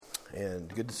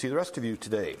and good to see the rest of you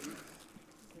today.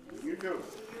 You too.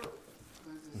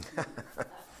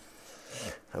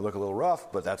 I look a little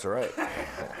rough, but that's all right.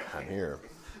 I'm here.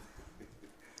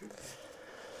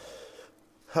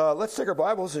 Let's take our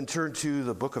Bibles and turn to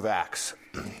the book of Acts.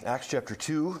 Acts chapter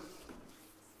 2.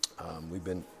 We've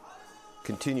been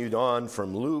continued on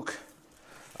from Luke,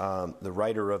 the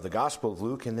writer of the Gospel of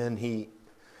Luke, and then he,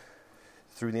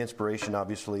 through the inspiration,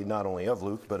 obviously, not only of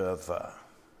Luke, but of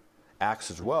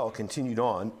Acts as well, continued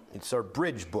on. It's our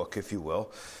bridge book, if you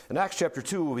will. In Acts chapter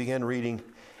 2, we'll begin reading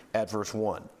at verse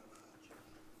 1.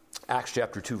 Acts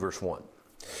chapter 2, verse 1.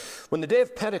 When the day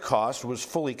of Pentecost was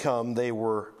fully come, they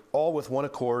were all with one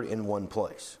accord in one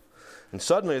place. And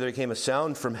suddenly there came a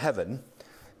sound from heaven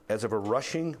as of a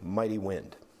rushing mighty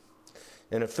wind.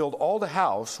 And it filled all the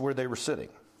house where they were sitting.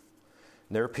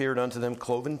 And there appeared unto them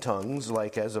cloven tongues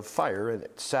like as of fire, and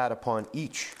it sat upon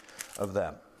each of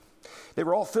them. They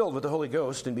were all filled with the Holy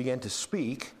Ghost and began to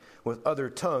speak with other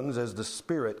tongues as the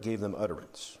Spirit gave them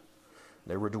utterance.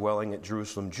 There were dwelling at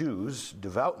Jerusalem Jews,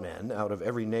 devout men, out of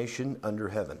every nation under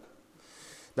heaven.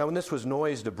 Now when this was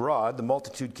noised abroad, the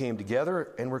multitude came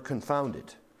together and were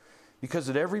confounded, because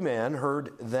that every man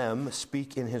heard them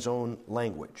speak in his own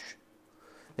language.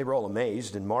 They were all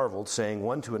amazed and marveled, saying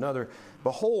one to another,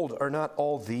 Behold, are not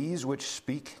all these which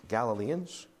speak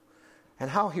Galileans? And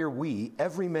how hear we,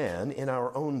 every man, in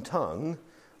our own tongue,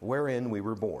 wherein we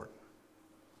were born?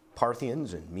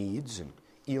 Parthians and Medes and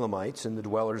Elamites and the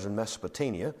dwellers in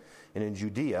Mesopotamia and in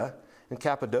Judea and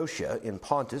Cappadocia, in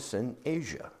Pontus and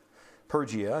Asia,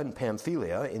 Phrygia and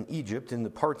Pamphylia, in Egypt, in the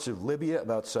parts of Libya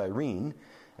about Cyrene,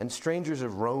 and strangers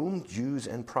of Rome, Jews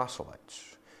and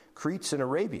proselytes, Cretes and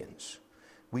Arabians.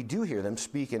 We do hear them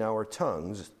speak in our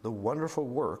tongues the wonderful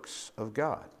works of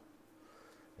God.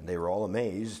 And they were all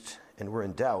amazed and were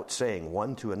in doubt, saying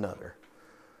one to another,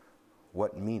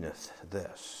 What meaneth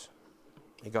this?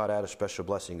 May God add a special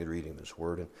blessing to reading this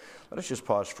word. And let us just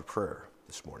pause for prayer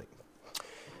this morning.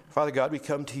 Father God, we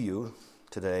come to you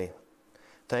today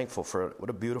thankful for what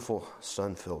a beautiful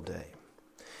sun-filled day.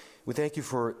 We thank you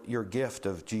for your gift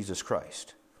of Jesus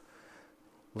Christ,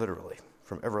 literally,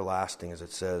 from everlasting, as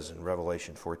it says in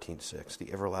Revelation 14:6,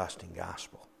 the everlasting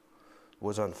gospel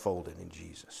was unfolded in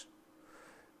Jesus.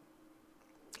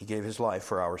 He gave his life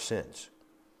for our sins.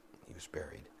 He was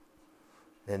buried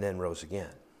and then rose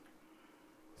again.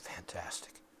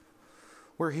 Fantastic.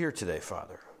 We're here today,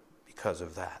 Father, because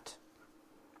of that.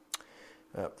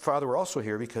 Father, we're also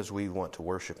here because we want to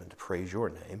worship and to praise your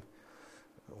name.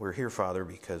 We're here, Father,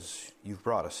 because you've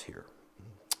brought us here.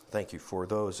 Thank you for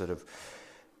those that have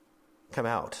come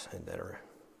out and that are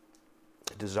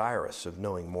desirous of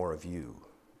knowing more of you.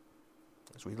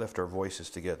 As we lift our voices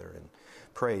together in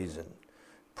praise and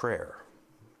prayer.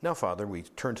 Now, Father, we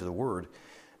turn to the Word.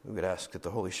 We would ask that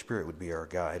the Holy Spirit would be our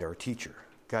guide, our teacher,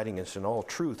 guiding us in all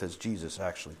truth as Jesus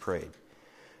actually prayed.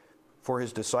 For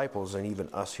his disciples and even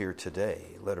us here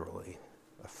today, literally,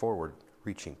 a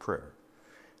forward-reaching prayer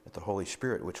that the Holy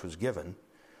Spirit, which was given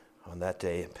on that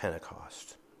day at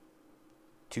Pentecost,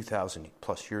 2,000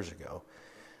 plus years ago,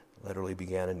 literally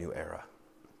began a new era.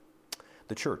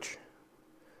 The church,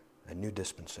 a new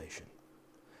dispensation.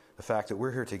 The fact that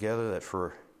we're here together, that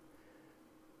for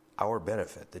our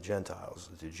benefit, the Gentiles,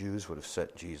 the Jews would have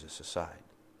set Jesus aside.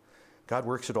 God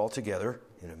works it all together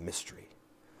in a mystery.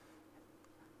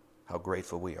 How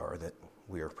grateful we are that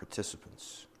we are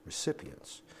participants,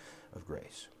 recipients of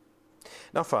grace.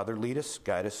 Now, Father, lead us,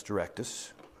 guide us, direct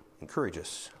us, encourage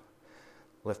us,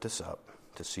 lift us up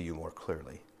to see you more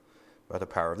clearly by the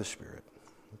power of the Spirit.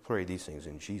 We pray these things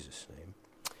in Jesus' name.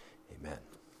 Amen.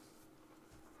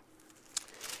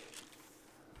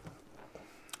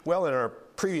 Well, in our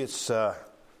previous time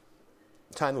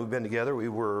that we've been together, we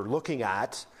were looking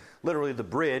at literally the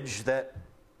bridge that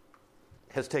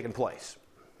has taken place.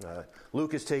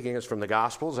 Luke is taking us from the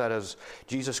Gospels, that is,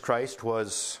 Jesus Christ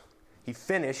he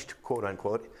finished, quote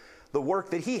unquote, the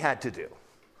work that he had to do,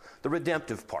 the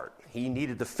redemptive part. He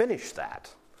needed to finish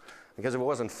that, because if it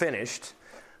wasn't finished,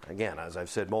 again, as I've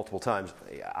said multiple times,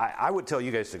 I would tell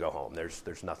you guys to go home.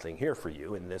 There's nothing here for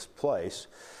you in this place.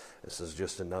 This is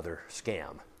just another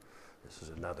scam. This is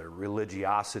another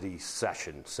religiosity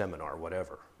seminar,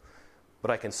 whatever. But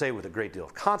I can say with a great deal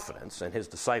of confidence, and his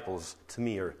disciples, to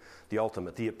me, are the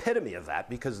epitome of that,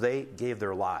 because they gave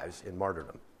their lives in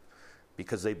martyrdom,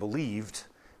 because they believed,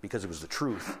 because it was the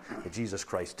truth, that Jesus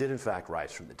Christ did in fact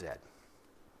rise from the dead.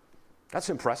 That's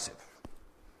impressive.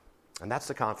 And that's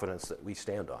the confidence that we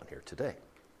stand on here today.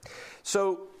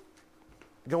 So,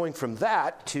 going from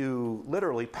that to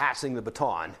literally passing the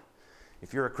baton,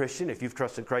 if you're a Christian, if you've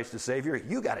trusted Christ as Savior,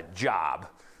 you got a job,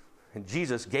 and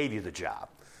Jesus gave you the job.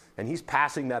 And he's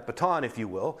passing that baton, if you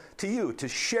will, to you, to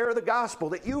share the gospel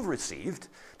that you've received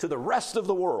to the rest of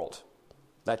the world.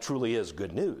 That truly is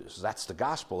good news. That's the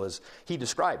gospel as he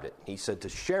described it. He said to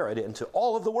share it into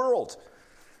all of the world.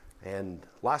 And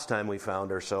last time we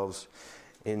found ourselves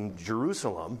in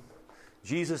Jerusalem.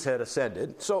 Jesus had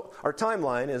ascended. So our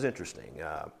timeline is interesting.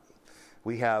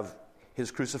 We have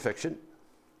his crucifixion.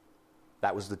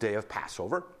 That was the day of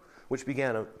Passover, which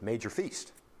began a major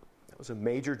feast. That was a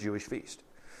major Jewish feast.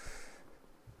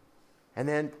 And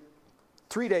then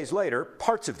 3 days later,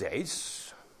 parts of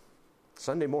days,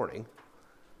 Sunday morning,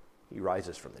 he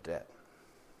rises from the dead.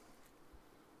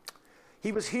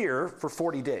 He was here for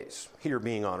 40 days, here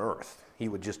being on earth. He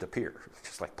would just appear,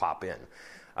 just like pop in.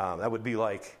 That would be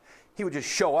like, he would just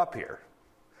show up here.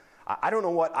 I don't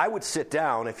know what, I would sit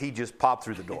down if he just popped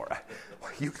through the door.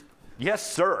 Yes,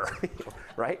 sir,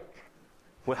 right?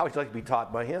 Well, how would you like to be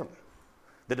taught by him?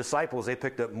 The disciples, they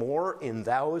picked up more in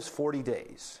those 40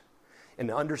 days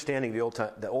in understanding the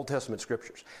Old Testament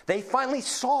scriptures. They finally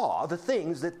saw the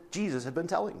things that Jesus had been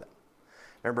telling them.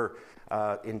 Remember,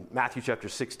 in Matthew chapter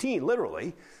 16,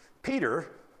 literally,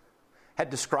 Peter had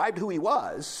described who he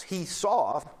was. He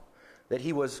saw that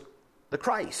he was the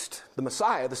Christ, the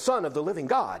Messiah, the Son of the living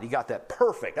God. He got that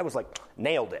perfect. That was like,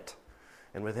 nailed it.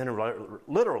 And within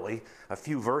literally a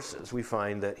few verses, we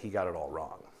find that he got it all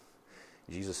wrong.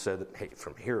 Jesus said that, hey,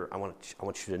 from here, I want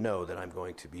you to know that I'm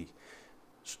going to be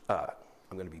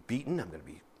beaten. I'm going to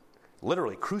be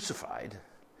literally crucified,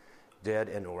 dead,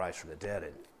 and will rise from the dead.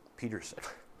 And Peter said,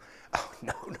 oh,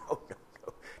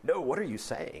 no, what are you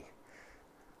saying?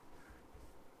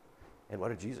 And what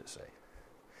did Jesus say?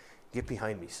 Get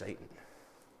behind me, Satan.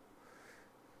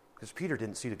 Because Peter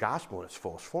didn't see the gospel in its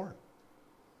fullest form.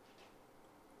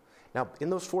 Now, in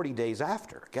those 40 days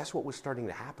after, guess what was starting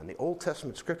to happen? The Old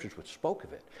Testament scriptures which spoke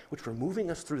of it, which were moving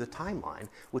us through the timeline,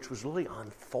 which was really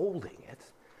unfolding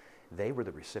it, they were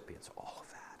the recipients of all of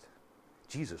that.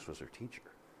 Jesus was their teacher.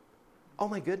 Oh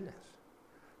my goodness,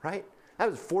 right? That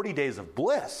was 40 days of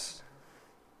bliss.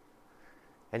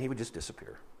 And he would just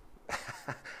disappear.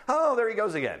 Oh, there he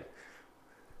goes again.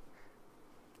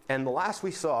 And the last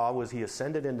we saw was he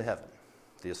ascended into heaven,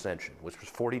 the ascension, which was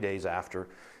 40 days after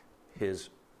his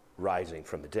rising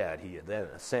from the dead. He then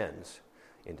ascends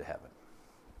into heaven.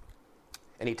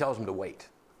 And he tells them to wait.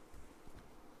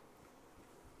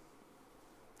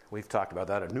 We've talked about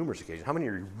that on numerous occasions. How many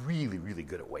are really, really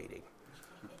good at waiting?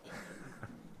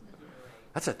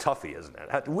 That's a toughie, isn't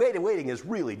it? Waiting is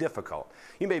really difficult.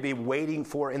 You may be waiting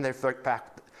for, in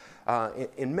fact,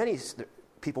 in many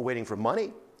people waiting for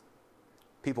money,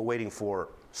 people waiting for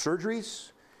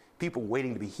surgeries, people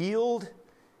waiting to be healed,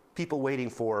 people waiting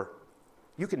for,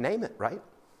 you can name it, right?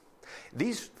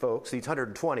 These folks, these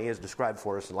 120, as described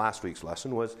for us in last week's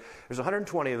lesson, there's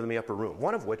 120 of them in the upper room,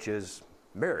 one of which is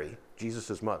Mary,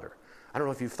 Jesus' mother. I don't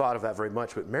know if you've thought of that very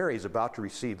much, but Mary is about to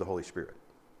receive the Holy Spirit.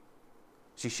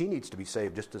 See, she needs to be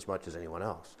saved just as much as anyone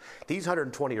else. These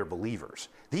 120 are believers.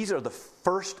 These are the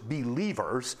first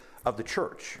believers of the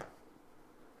church.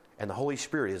 And the Holy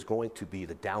Spirit is going to be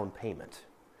the down payment.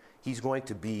 He's going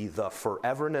to be the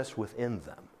foreverness within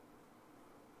them.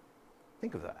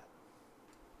 Think of that.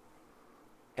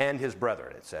 And his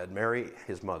brethren, it said, Mary,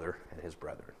 his mother, and his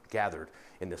brethren gathered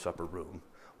in this upper room,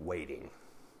 waiting.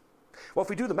 Well, if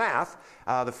we do the math,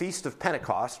 the Feast of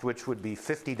Pentecost, which would be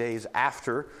 50 days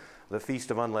after the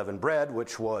Feast of Unleavened Bread,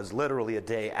 which was literally a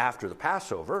day after the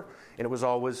Passover, and it was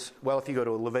always, well, if you go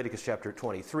to Leviticus chapter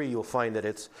 23, you'll find that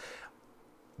it's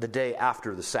the day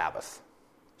after the Sabbath.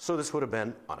 So this would have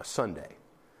been on a Sunday,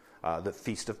 the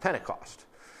Feast of Pentecost.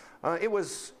 It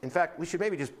was, in fact, we should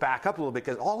maybe just back up a little bit,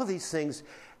 because all of these things,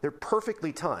 they're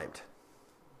perfectly timed.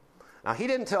 Now, he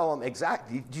didn't tell them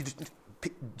exactly.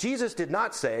 Jesus did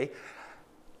not say,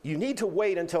 you need to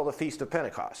wait until the Feast of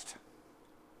Pentecost.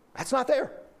 That's not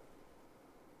there.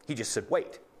 He just said,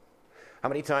 wait. How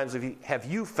many times have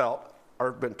you felt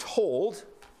or been told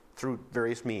through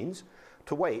various means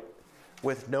to wait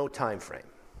with no time frame?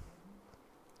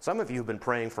 Some of you have been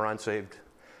praying for unsaved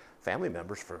family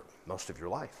members for most of your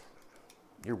life.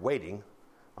 You're waiting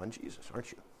on Jesus,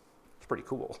 aren't you? It's pretty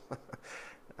cool.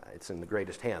 It's in the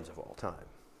greatest hands of all time.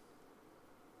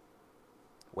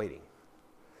 Waiting.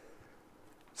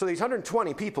 So these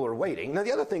 120 people are waiting. Now,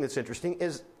 the other thing that's interesting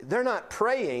is they're not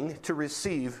praying to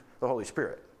receive the Holy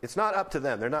Spirit. It's not up to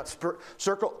them. They're not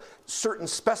certain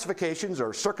specifications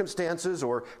or circumstances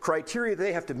or criteria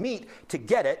they have to meet to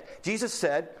get it. Jesus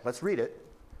said, let's read it,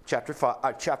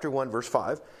 chapter 1, verse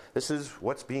 5. This is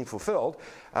what's being fulfilled.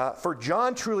 For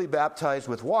John truly baptized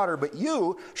with water, but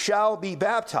you shall be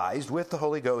baptized with the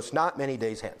Holy Ghost not many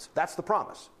days hence. That's the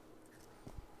promise.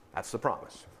 That's the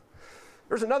promise.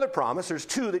 There's another promise. There's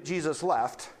two that Jesus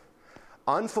left,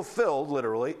 unfulfilled,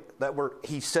 literally,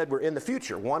 he said were in the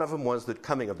future. One of them was the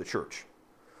coming of the church.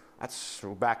 That's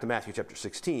back to Matthew chapter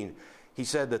 16. He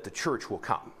said that the church will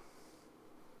come.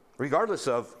 Regardless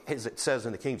of, as it says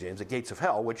in the King James, the gates of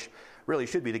hell, which really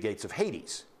should be the gates of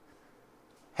Hades.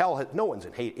 No one's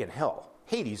in hell.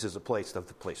 Hades is the place of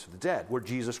the dead, where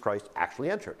Jesus Christ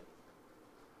actually entered.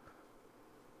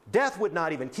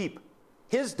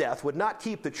 His death would not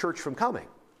keep the church from coming.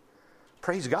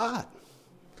 Praise God.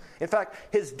 In fact,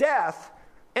 his death,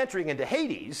 entering into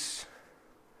Hades,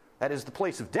 that is the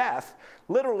place of death,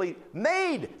 literally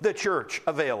made the church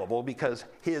available because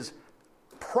his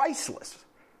priceless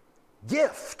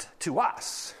gift to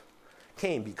us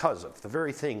came because of the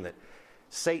very thing that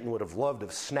Satan would have loved to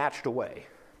have snatched away,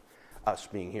 us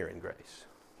being here in grace.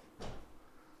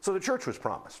 So the church was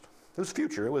promised. It was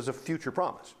future. It was a future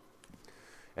promise.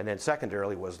 And then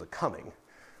secondarily was the coming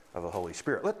of the Holy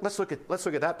Spirit. Let's look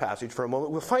at that passage for a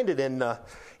moment. We'll find it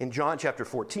in John chapter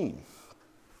 14.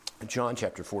 In John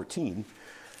chapter 14,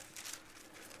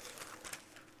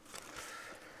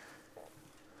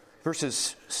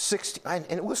 verses 16,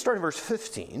 and we'll start in verse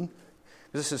 15.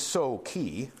 This is so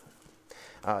key.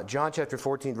 John chapter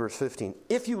 14, verse 15.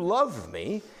 If you love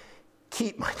me,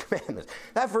 keep my commandments.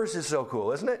 That verse is so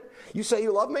cool, isn't it? You say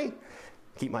you love me?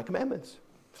 Keep my commandments.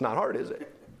 It's not hard, is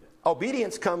it?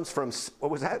 Obedience comes from,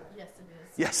 what was that? Yes, it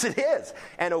is. Yes, it is.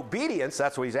 And obedience,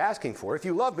 that's what he's asking for. If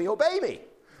you love me, obey me.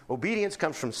 Obedience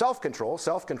comes from self-control.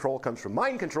 Self-control comes from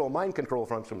mind control. Mind control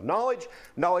comes from knowledge.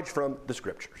 Knowledge from the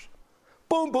scriptures.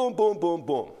 Boom, boom, boom, boom,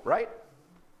 boom. Right?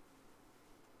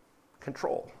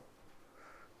 Control.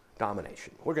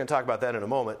 Domination. We're going to talk about that in a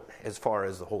moment as far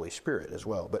as the Holy Spirit as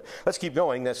well. But let's keep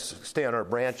going. Let's stay on our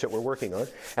branch that we're working on.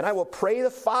 And I will pray the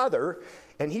Father,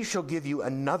 and he shall give you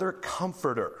another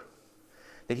comforter,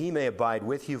 that he may abide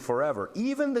with you forever,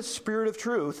 even the Spirit of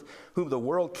truth, whom the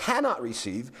world cannot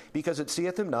receive, because it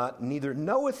seeth him not, neither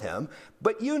knoweth him,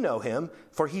 but you know him,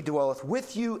 for he dwelleth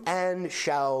with you and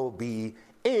shall be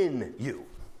in you.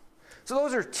 So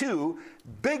those are two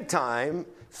big-time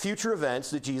future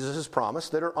events that Jesus has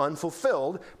promised that are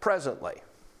unfulfilled presently.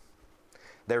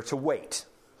 They're to wait.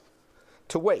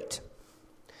 To wait.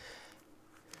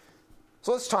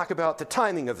 So let's talk about the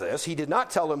timing of this. He did not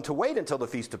tell them to wait until the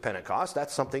Feast of Pentecost.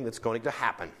 That's something that's going to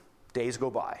happen. Days go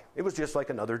by. It was just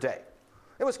like another day.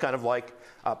 It was kind of like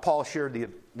Paul shared the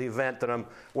event that I'm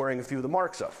wearing a few of the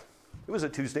marks of. It was a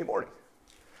Tuesday morning,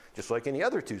 just like any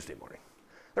other Tuesday morning.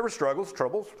 There were struggles,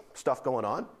 troubles, stuff going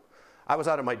on. I was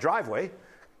out of my driveway,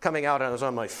 coming out, and I was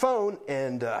on my phone,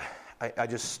 and I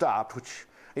just stopped, which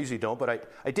I usually don't, but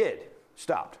I did,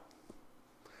 stopped.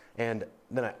 And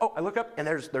then I look up, and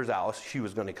there's Alice. She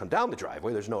was going to come down the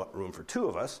driveway. There's no room for two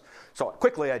of us. So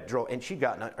quickly I drove, and she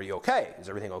got, are you okay? Is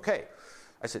everything okay?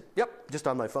 I said, yep, just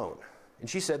on my phone. And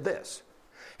she said this,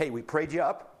 hey, we prayed you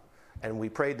up, and we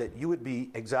prayed that you would be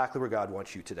exactly where God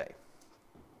wants you today.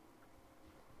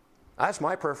 That's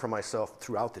my prayer for myself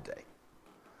throughout the day.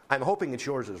 I'm hoping it's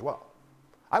yours as well.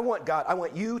 I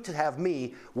want you to have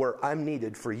me where I'm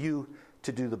needed for you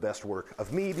to do the best work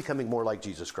of me becoming more like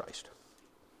Jesus Christ.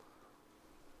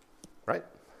 Right?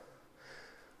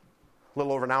 A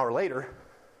little over an hour later,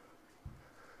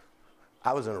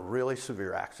 I was in a really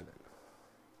severe accident.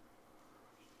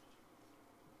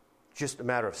 Just a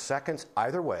matter of seconds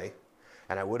either way,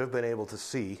 and I would have been able to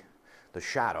see the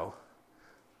shadow.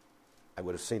 I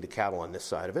would have seen the cattle on this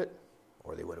side of it,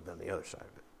 or they would have been on the other side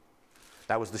of it.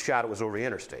 That was the shadow was over the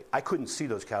interstate. I couldn't see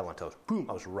those cattle until, boom,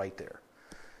 I was right there.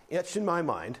 Etched in my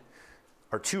mind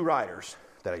are two riders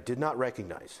that I did not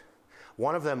recognize.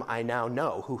 One of them I now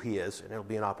know who he is, and it'll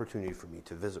be an opportunity for me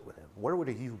to visit with him. Where would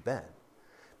you have been,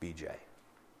 BJ?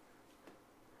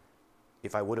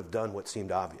 If I would have done what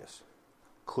seemed obvious,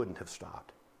 couldn't have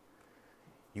stopped,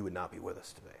 you would not be with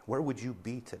us today. Where would you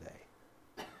be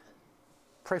today?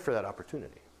 Pray for that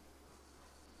opportunity.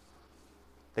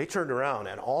 They turned around,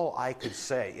 and all I could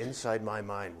say inside my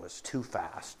mind was too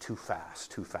fast, too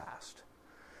fast, too fast.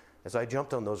 As I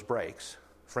jumped on those brakes,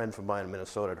 a friend from mine in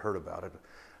Minnesota had heard about it.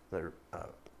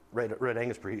 Red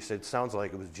Angusbury, he said, sounds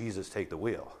like it was Jesus take the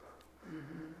wheel.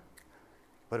 Mm-hmm.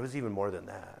 But it was even more than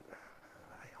that.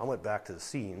 I went back to the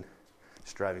scene,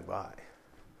 just driving by.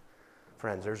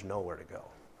 Friends, there's nowhere to go.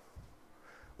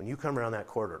 When you come around that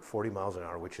corner at 40 miles an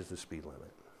hour, which is the speed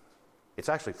limit, it's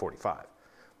actually 45,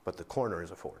 but the corner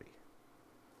is a 40.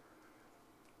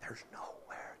 There's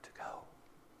nowhere to go.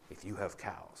 If you have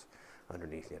cows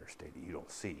underneath the interstate that you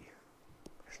don't see,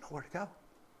 there's nowhere to go.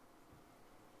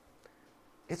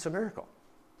 It's a miracle.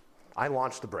 I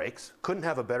launched the brakes, couldn't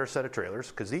have a better set of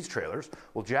trailers, because these trailers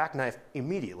will jackknife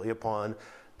immediately upon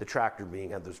the tractor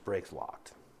being had those brakes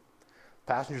locked.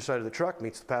 Passenger side of the truck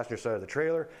meets the passenger side of the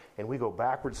trailer, and we go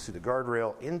backwards through the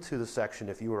guardrail into the section.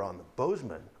 If you were on the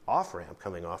Bozeman off-ramp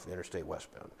coming off the interstate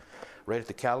westbound, right at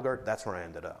the cattle guard, that's where I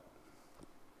ended up.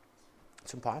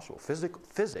 It's impossible.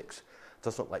 Physics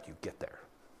doesn't let you get there.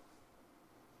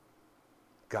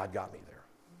 God got me there.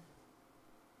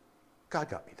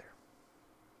 God got me there.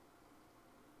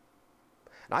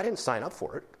 And I didn't sign up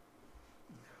for it.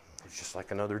 It's just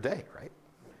like another day, right?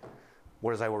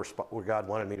 Where God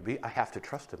wanted me to be, I have to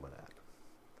trust him with that.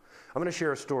 I'm going to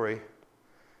share a story,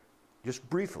 just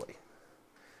briefly,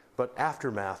 but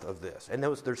aftermath of this. And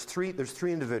there's three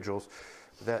individuals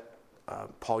that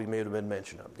Paul, you may have been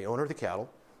mentioned of. The owner of the cattle,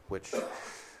 which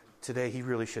today he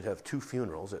really should have 2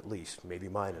 funerals at least, maybe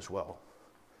mine as well,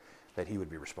 that he would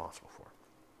be responsible for.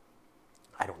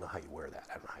 I don't know how you wear that.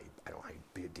 I don't know how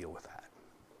you deal with that.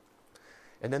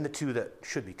 And then the 2 that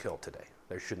should be killed today.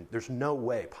 There's no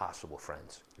way possible,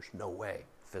 friends. There's no way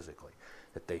physically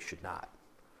that they should not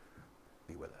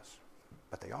be with us.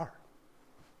 But they are.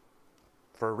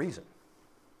 For a reason.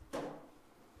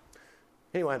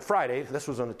 Anyway, on Friday, this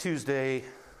was on a Tuesday.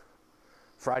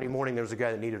 Friday morning, there was a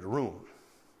guy that needed a room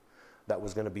that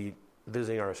was going to be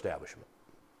visiting our establishment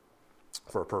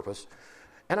for a purpose.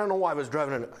 And I don't know why I was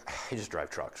driving I just drive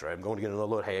trucks, right? I'm going to get a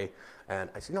load of hay. And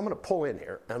I said, I'm going to pull in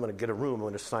here. And I'm going to get a room. I'm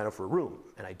going to sign up for a room.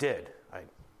 And I did. I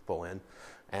pull in.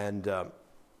 And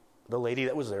the lady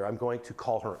that was there, I'm going to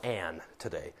call her Ann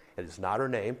today. It is not her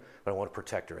name, but I want to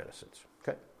protect her innocence.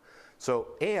 Okay? So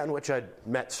Ann, which I'd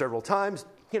met several times,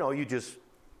 you just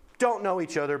don't know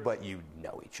each other, but you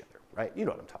know each other, right? You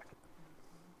know what I'm talking about.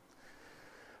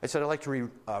 I said, I'd like to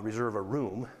reserve a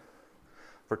room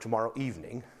for tomorrow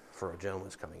evening for a gentleman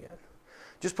who's coming in.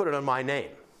 Just put it on my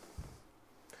name.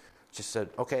 She said,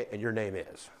 okay, and your name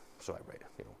is. So I write,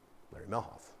 Larry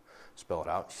Melhoff. Spell it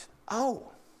out. She said,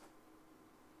 oh.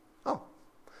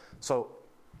 So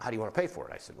how do you want to pay for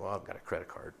it? I said, well, I've got a credit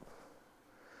card.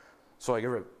 So I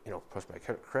give her, press my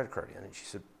credit card in, and she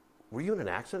said, were you in an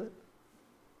accident?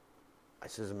 I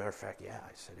said, as a matter of fact, yeah.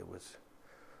 I said, it was,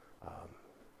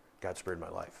 God spared my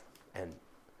life. And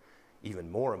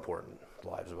even more important, the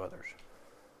lives of others.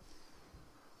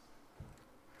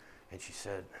 And she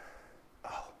said,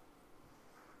 oh.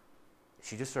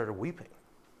 She just started weeping.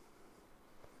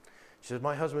 She said,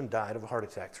 my husband died of a heart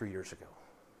attack 3 years ago.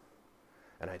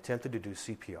 And I attempted to do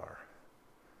CPR,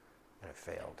 and I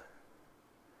failed.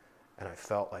 And I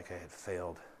felt like I had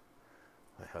failed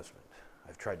my husband.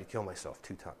 I've tried to kill myself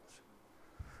 2 times.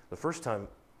 The first time,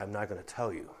 I'm not going to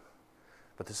tell you.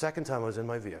 But the second time, I was in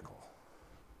my vehicle.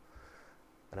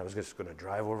 And I was just going to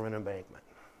drive over an embankment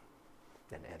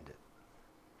and end it.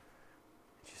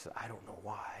 And she said, I don't know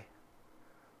why.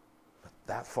 But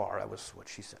that far, that was what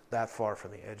she said, that far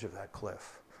from the edge of that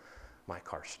cliff, my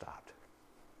car stopped.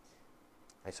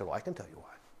 I said, well, I can tell you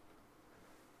why.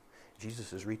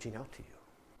 Jesus is reaching out to you.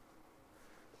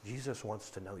 Jesus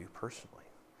wants to know you personally.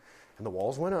 And the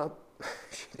walls went up.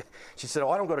 She said,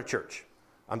 oh, I don't go to church.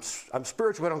 I'm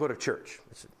spiritual, I don't go to church.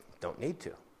 I said, don't need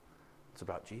to. It's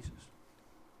about Jesus.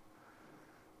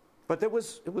 But it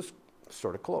was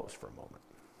sort of closed for a moment.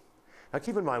 Now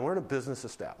keep in mind, we're in a business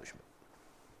establishment.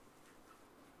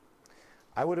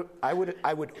 I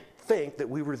would think that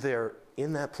we were there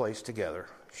in that place together.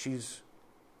 She's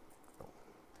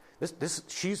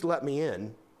let me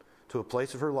in to a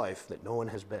place of her life that no one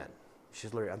has been. She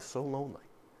said, Larry, I'm so lonely.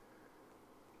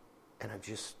 And I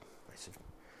said,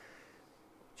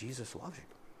 Jesus loves you.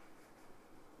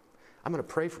 I'm going to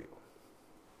pray for you.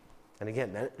 And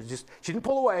again, she didn't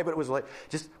pull away, but it was like,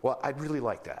 I'd really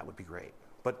like that. That would be great.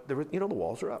 But the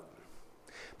walls are up.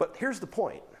 But here's the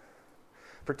point.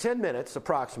 For 10 minutes,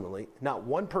 approximately, not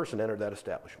one person entered that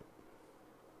establishment.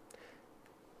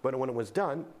 But when it was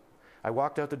done, I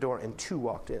walked out the door and 2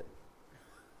 walked in.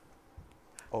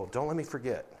 Oh, don't let me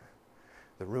forget.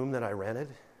 The room that I rented,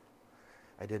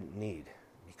 I didn't need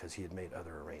because he had made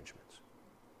other arrangements.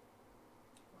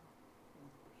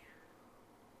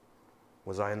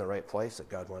 Was I in the right place that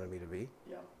God wanted me to be?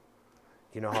 Yeah.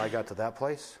 You know how I got to that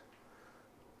place?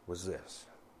 Was this.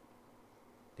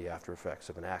 The after effects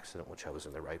of an accident, which I was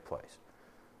in the right place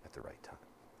at the right time.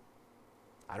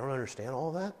 I don't understand all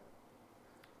of that,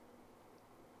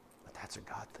 but that's a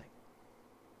God thing.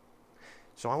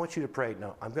 So I want you to pray.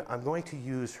 Now, I'm going to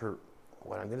use her,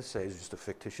 what I'm going to say is just a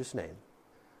fictitious name.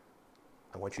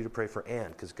 I want you to pray for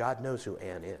Ann, because God knows who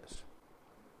Ann is.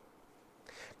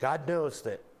 God knows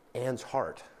that Ann's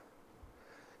heart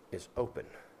is open.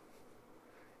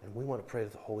 And we want to pray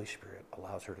that the Holy Spirit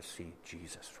allows her to see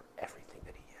Jesus for everything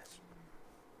that he is.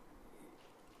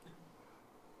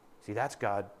 See, that's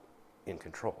God in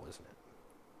control, isn't it?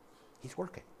 He's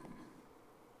working.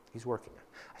 He's working.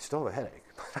 I still have a headache,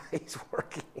 but he's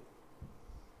working.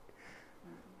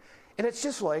 And it's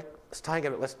just like, it's tying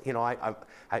it,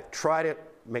 I try to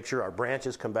make sure our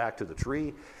branches come back to the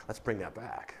tree. Let's bring that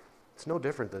back. It's no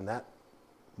different than that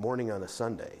morning on a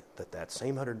Sunday that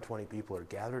same 120 people are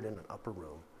gathered in an upper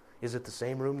room. Is it the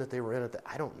same room that they were in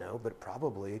I don't know, but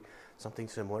probably something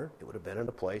similar. It would have been in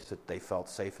a place that they felt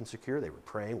safe and secure. They were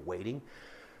praying, waiting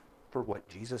for what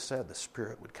Jesus said, the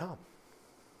Spirit would come.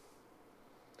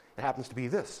 It happens to be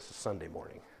this Sunday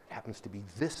morning. It happens to be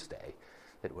this day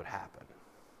that it would happen.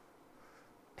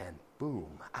 And boom,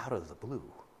 out of the blue,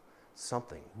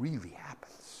 something really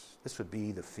happens. This would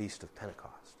be the Feast of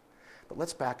Pentecost. But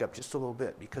let's back up just a little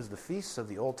bit, because the feasts of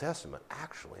the Old Testament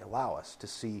actually allow us to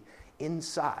see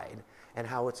inside and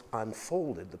how it's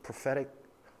unfolded, the prophetic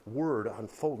word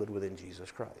unfolded within Jesus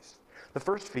Christ. The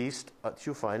first feast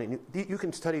you'll find, and you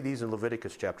can study these in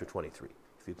Leviticus chapter 23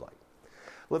 if you'd like.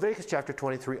 Leviticus chapter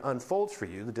 23 unfolds for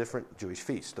you the different Jewish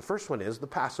feasts. The first one is the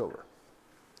Passover.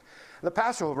 The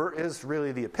Passover is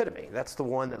really the epitome. That's the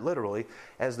one that literally,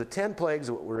 as the 10 plagues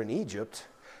that were in Egypt,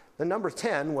 the number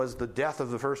 10 was the death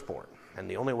of the firstborn. And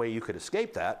the only way you could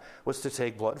escape that was to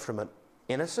take blood from an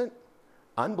innocent,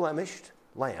 unblemished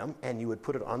lamb, and you would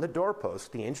put it on the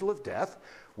doorpost. The angel of death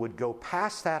would go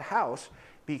past that house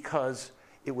because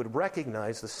it would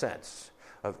recognize the sense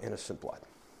of innocent blood.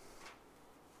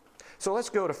 So let's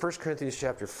go to 1 Corinthians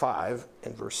chapter 5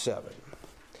 and verse 7.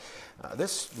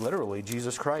 This, literally,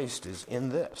 Jesus Christ is in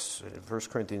this. In 1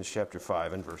 Corinthians chapter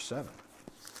 5 and verse 7.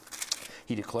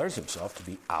 He declares himself to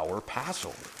be our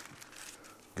Passover.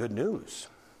 Good news.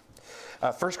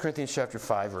 1 Corinthians chapter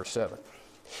 5, verse 7.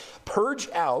 Purge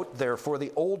out, therefore,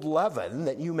 the old leaven,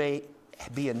 that you may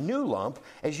be a new lump,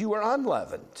 as you are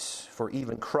unleavened. For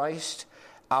even Christ,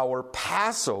 our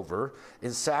Passover,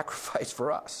 is sacrificed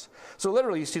for us. So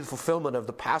literally, you see the fulfillment of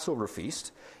the Passover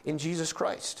feast in Jesus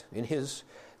Christ, in his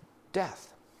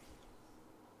death.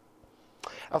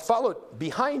 Followed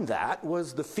behind that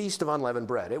was the Feast of Unleavened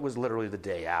Bread. It was literally the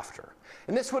day after.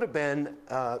 And this would have been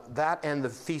that and the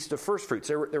Feast of First Fruits.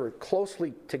 They were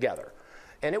closely together.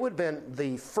 And it would have been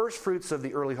the first fruits of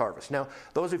the early harvest. Now,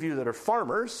 those of you that are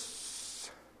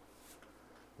farmers,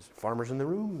 is there farmers in the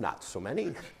room? Not so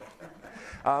many.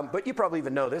 But you probably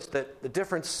even know this, that the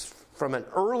difference from an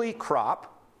early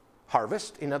crop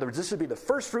harvest, in other words, this would be the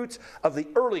first fruits of the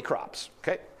early crops,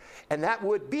 okay? And that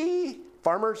would be,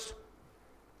 farmers,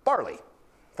 barley.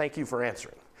 Thank you for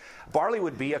answering. Barley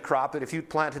would be a crop that if you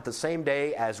planted the same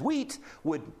day as wheat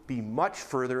would be much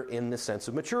further in the sense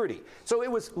of maturity. So it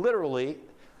was literally,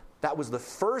 that was the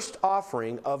first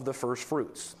offering of the first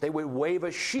fruits. They would wave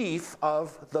a sheaf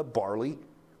of the barley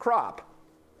crop.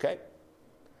 Okay?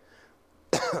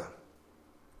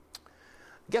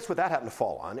 Guess what that happened to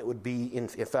fall on? It would be, in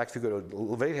fact, if you go to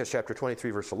Leviticus chapter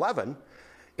 23, verse 11,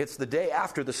 it's the day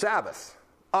after the Sabbath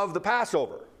of the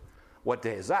Passover. What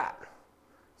day is that?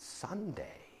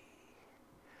 Sunday.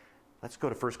 Let's go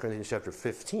to 1 Corinthians chapter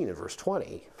 15 and verse 20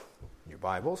 in your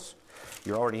Bibles.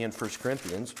 You're already in 1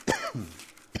 Corinthians.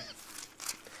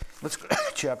 Let's go to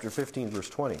chapter 15, verse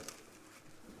 20.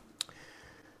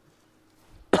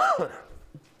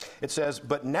 It says,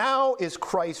 "But now is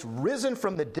Christ risen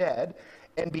from the dead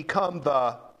and become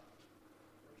the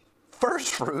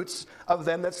first fruits of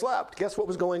them that slept." Guess what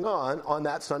was going on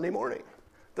that Sunday morning?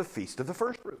 The Feast of the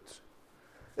First Fruits.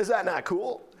 Is that not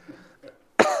cool?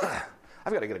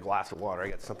 I've got to get a glass of water. I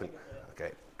got something.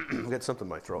 Okay. I've got something in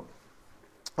my throat.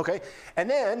 Okay. And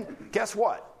then, guess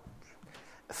what?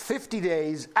 50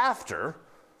 days after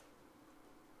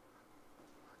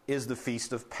is the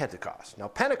Feast of Pentecost. Now,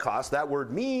 Pentecost, that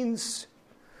word means...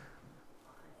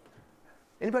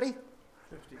 Anybody?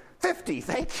 50,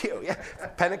 thank you. Yeah.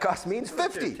 Pentecost means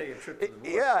 50.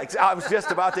 Yeah, I was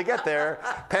just about to get there.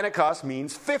 Pentecost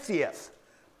means 50th.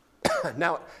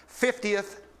 Now,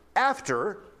 50th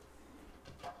after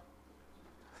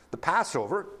the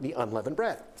Passover, the unleavened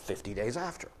bread, 50 days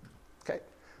after. Okay.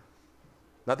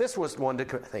 Now, this was one to,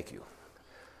 thank you,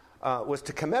 was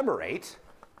to commemorate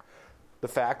the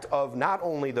fact of not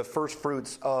only the first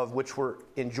fruits of which were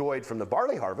enjoyed from the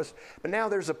barley harvest, but now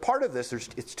there's a part of this,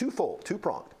 it's twofold,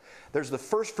 two-pronged. There's the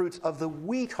first fruits of the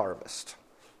wheat harvest.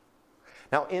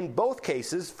 Now, in both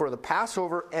cases, for the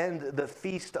Passover and the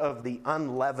Feast of the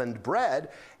Unleavened Bread,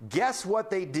 guess what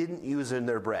they didn't use in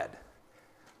their bread?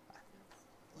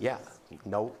 Yeah,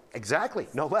 no, exactly,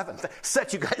 no leaven.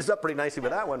 Set you guys up pretty nicely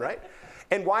with that one, right?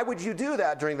 And why would you do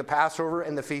that during the Passover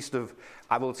and the Feast of,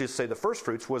 I will just say the first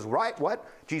fruits was right, what?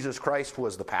 Jesus Christ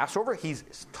was the Passover.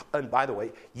 And by the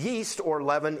way, yeast or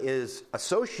leaven is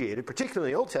associated,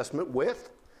 particularly in the Old Testament, with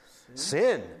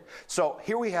Sin. So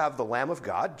here we have the Lamb of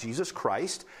God, Jesus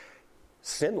Christ,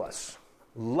 sinless,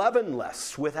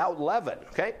 leavenless, without leaven.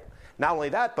 Okay? Not only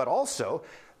that, but also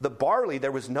the barley,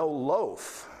 there was no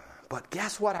loaf. But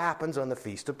guess what happens on the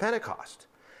Feast of Pentecost?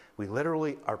 We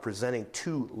literally are presenting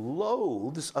 2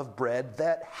 loaves of bread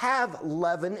that have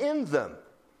leaven in them.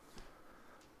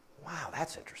 Wow,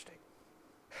 that's interesting.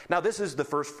 Now, this is the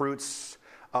first fruits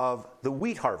of the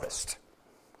wheat harvest.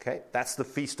 Okay, that's the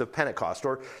Feast of Pentecost,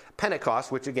 or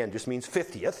Pentecost, which again just means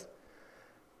 50th.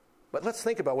 But let's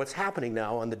think about what's happening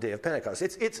now on the day of Pentecost.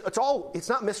 It's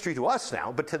not mystery to us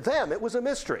now, but to them it was a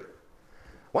mystery.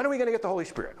 When are we going to get the Holy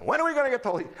Spirit? When are we going to get the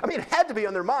Holy? I mean, it had to be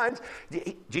on their minds.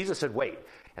 Jesus said, "Wait,"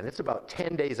 and it's about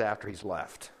 10 days after he's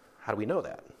left. How do we know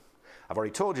that? I've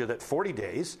already told you that 40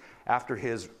 days after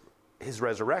his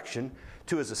resurrection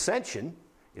to his ascension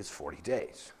is 40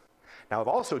 days. Now, I've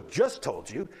also just told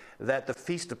you that the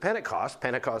Feast of Pentecost,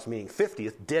 Pentecost meaning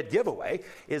 50th, dead giveaway,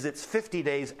 it's 50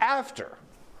 days after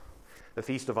the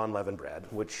Feast of Unleavened Bread,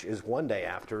 which is 1 day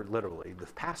after, literally, the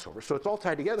Passover. So it's all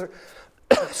tied together.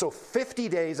 So 50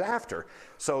 days after.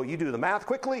 So you do the math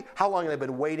quickly. How long they've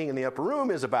been waiting in the upper room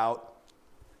is about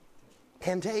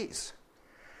 10 days.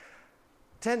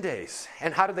 10 days.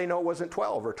 And how did they know it wasn't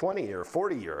 12 or 20 or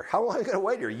 40 or how long are they going to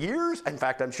wait here? Years? In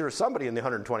fact, I'm sure somebody in the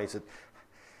 120 said,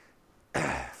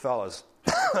 fellas,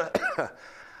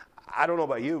 I don't know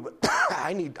about you, but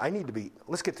I need to be,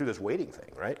 let's get through this waiting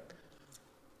thing, right?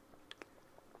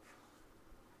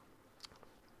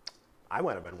 I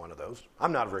might have been one of those.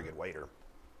 I'm not a very good waiter.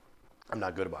 I'm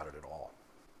not good about it at all.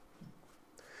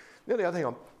 The other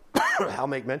thing I'll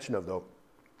make mention of, though,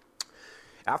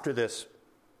 after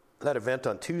that event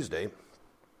on Tuesday,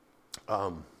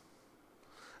 I'm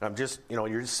just,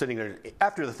 you're just sitting there,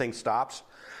 after the thing stops,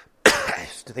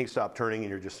 the thing stopped turning and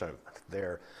you're just sort of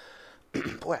there.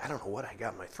 Boy, I don't know what I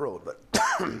got in my throat, but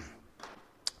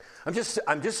I'm just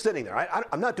sitting there.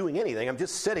 I'm not doing anything. I'm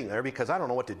just sitting there because I don't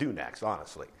know what to do next,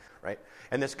 honestly, right?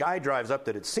 And this guy drives up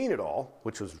that had seen it all,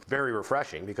 which was very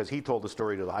refreshing because he told the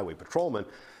story to the highway patrolman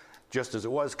just as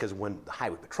it was, because when the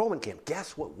highway patrolman came,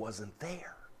 guess what wasn't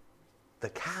there? The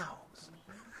cows.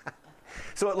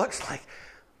 So it looks like,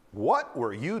 what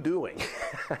were you doing?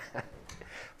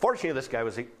 Fortunately, this guy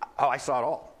I saw it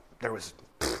all. There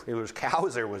was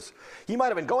cows, he might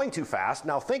have been going too fast.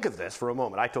 Now think of this for a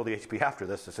moment. I told the HP after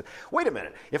this, I said, wait a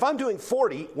minute, if I'm doing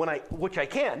 40, which I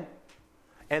can,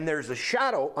 and there's a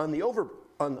shadow on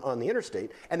the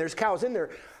interstate, and there's cows in there,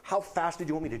 how fast did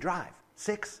you want me to drive?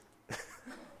 6?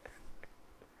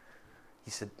 He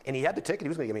said, and he had the ticket, he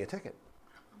was going to give me a ticket.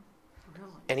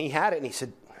 And he had it, and he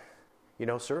said,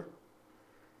 sir,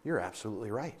 you're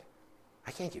absolutely right.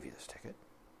 I can't give you this ticket.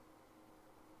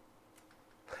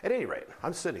 At any rate,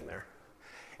 I'm sitting there,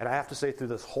 and I have to say through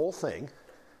this whole thing,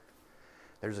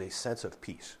 there's a sense of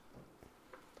peace.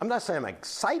 I'm not saying I'm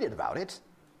excited about it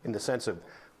in the sense of,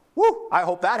 woo, I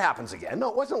hope that happens again. No,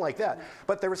 it wasn't like that.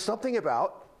 But there was something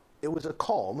about, it was a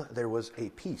calm, there was a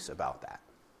peace about that.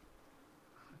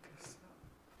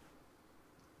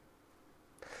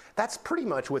 That's pretty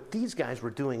much what these guys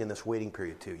were doing in this waiting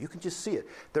period too. You can just see it.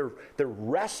 They're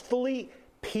restfully,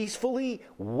 peacefully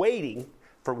waiting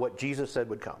for what Jesus said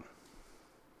would come.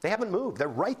 They haven't moved. They're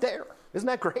right there. Isn't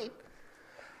that great?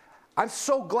 I'm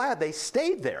so glad they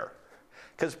stayed there,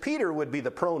 because Peter would be the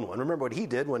prone one. Remember what he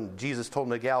did when Jesus told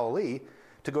him to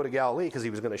go to Galilee because he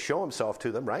was going to show himself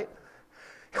to them, right?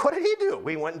 What did he do?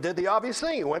 He went and did the obvious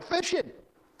thing. He went fishing. In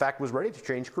fact, was ready to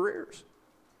change careers.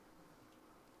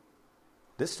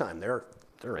 This time they're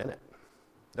in it.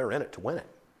 They're in it to win it.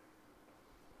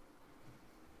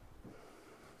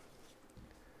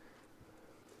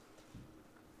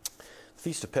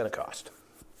 Feast of Pentecost.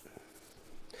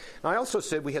 Now, I also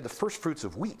said we had the first fruits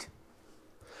of wheat.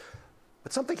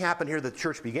 But something happened here that the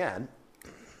church began.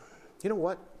 You know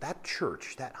what? That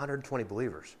church, that 120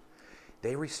 believers,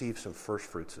 they received some first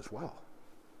fruits as well.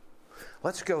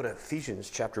 Let's go to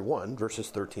Ephesians chapter 1, verses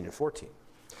 13 and 14.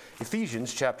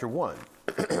 Ephesians chapter 1,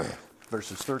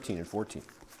 verses 13 and 14.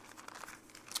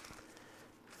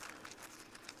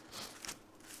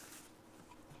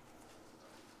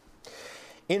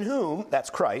 In whom, that's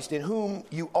Christ, in whom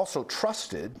you also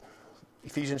trusted,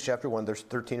 Ephesians chapter 1, verse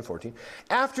 13 and 14,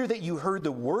 after that you heard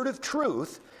the word of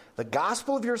truth, the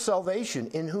gospel of your salvation,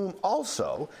 in whom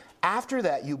also, after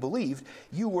that you believed,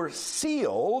 you were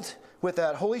sealed with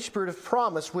that Holy Spirit of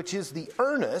promise, which is the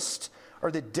earnest, or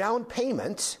the down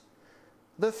payment,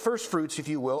 the first fruits, if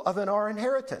you will, of our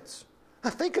inheritance. Now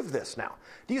think of this now.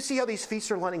 Do you see how these feasts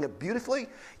are lining up beautifully?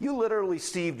 You literally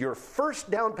received your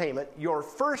first down payment, your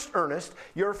first earnest,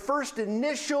 your first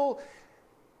initial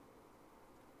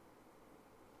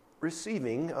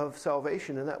receiving of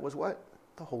salvation, and that was what?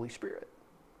 The Holy Spirit.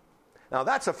 Now,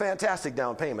 that's a fantastic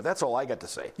down payment. That's all I got to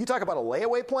say. You talk about a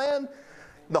layaway plan?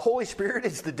 The Holy Spirit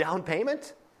is the down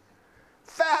payment?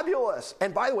 Fabulous.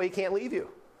 And by the way, He can't leave you.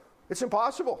 It's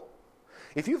impossible.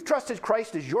 If you've trusted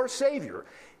Christ as your Savior,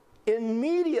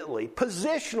 immediately,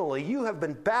 positionally, you have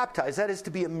been baptized. That is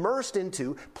to be immersed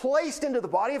into, placed into the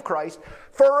body of Christ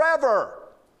forever.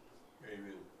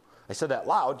 Amen. I said that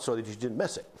loud so that you didn't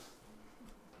miss it.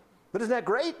 But isn't that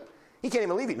great? He can't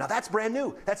even leave you. Now that's brand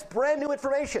new. That's brand new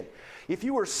information. If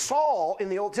you were Saul in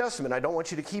the Old Testament, I don't want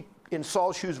you to keep in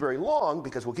Saul's shoes very long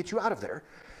because we'll get you out of there.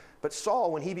 But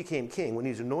Saul, when he became king, when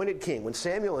he was anointed king, when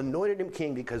Samuel anointed him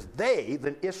king because they,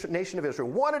 the nation of Israel,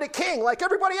 wanted a king like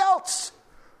everybody else.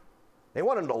 They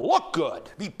wanted him to look good,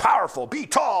 be powerful, be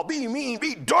tall, be mean,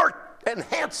 be dark and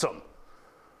handsome.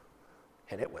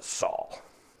 And it was Saul.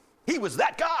 He was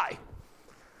that guy.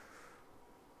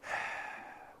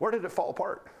 Where did it fall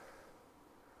apart?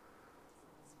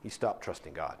 He stopped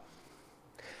trusting God.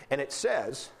 And it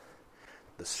says,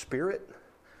 the Spirit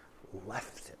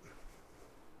left him.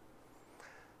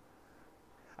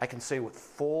 I can say with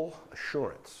full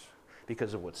assurance,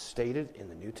 because of what's stated in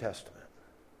the New Testament,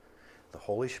 the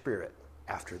Holy Spirit,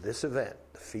 after this event,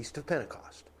 the Feast of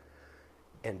Pentecost,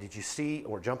 and did you see,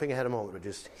 we're jumping ahead a moment, but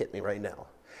just hit me right now.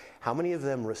 How many of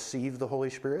them received the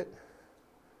Holy Spirit?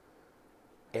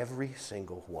 Every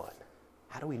single one.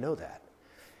 How do we know that?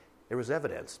 There was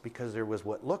evidence because there was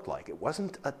what looked like. It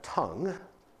wasn't a tongue.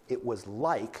 It was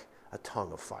like a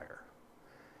tongue of fire.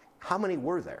 How many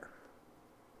were there?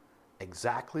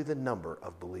 Exactly the number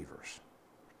of believers.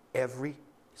 Every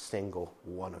single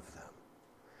one of them.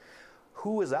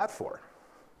 Who was that for?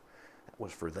 That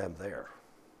was for them there.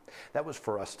 That was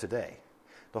for us today.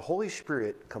 The Holy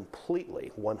Spirit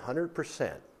completely,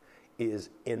 100%, is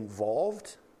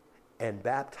involved and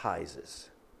baptizes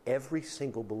every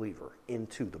single believer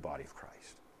into the body of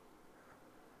Christ.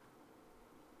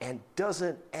 And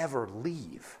doesn't ever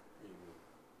leave.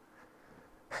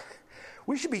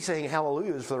 We should be saying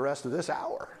hallelujahs for the rest of this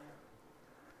hour.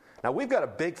 Now, we've got a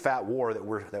big fat war that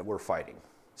we're fighting.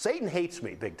 Satan hates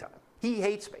me big time. He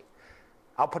hates me.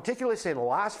 I'll particularly say in the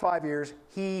last 5 years,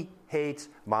 he hates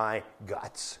my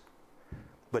guts.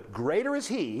 But greater is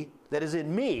he that is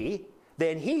in me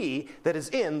than he that is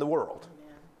in the world.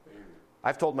 Amen.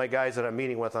 I've told my guys that I'm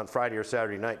meeting with on Friday or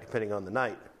Saturday night, depending on the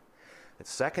night,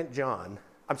 it's 1 John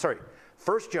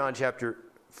chapter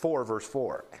 4, verse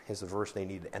 4 is the verse they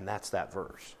need, and that's that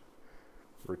verse.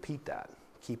 Repeat that.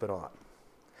 Keep it on.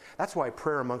 That's why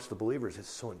prayer amongst the believers is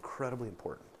so incredibly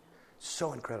important.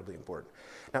 So incredibly important.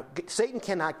 Now, Satan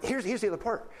cannot... Here's the other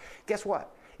part. Guess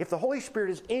what? If the Holy Spirit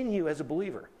is in you as a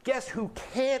believer, guess who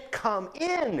can't come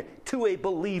in to a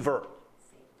believer?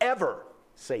 Ever.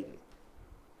 Satan.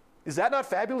 Is that not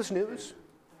fabulous news?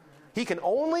 He can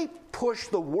only push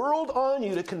the world on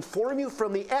you to conform you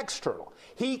from the external.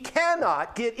 He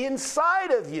cannot get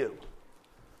inside of you.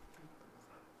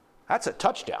 That's a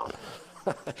touchdown.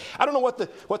 I don't know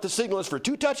what the signal is for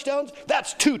 2 touchdowns.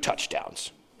 That's 2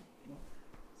 touchdowns.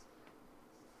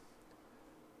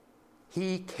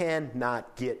 He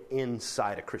cannot get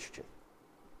inside a Christian.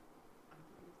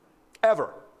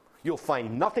 Ever. You'll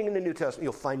find nothing in the New Testament,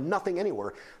 you'll find nothing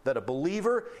anywhere that a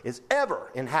believer is ever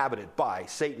inhabited by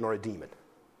Satan or a demon.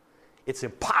 It's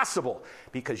impossible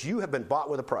because you have been bought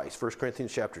with a price. 1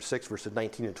 Corinthians chapter 6, verses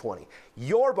 19 and 20.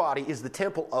 Your body is the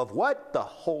temple of what? The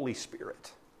Holy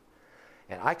Spirit.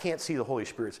 And I can't see the Holy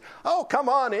Spirit's, oh, come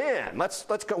on in. Let's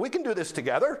go. We can do this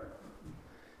together.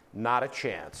 Not a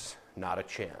chance. Not a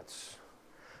chance.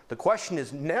 The question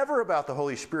is never about the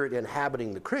Holy Spirit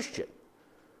inhabiting the Christian.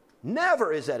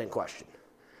 Never is that in question.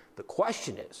 The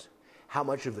question is, how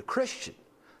much of the Christian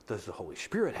does the Holy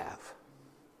Spirit have?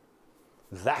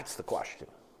 That's the question.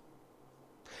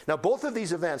 Now, both of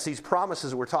these events, these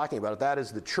promises that we're talking about, that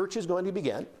is, the church is going to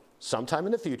begin sometime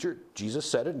in the future. Jesus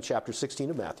said it in chapter 16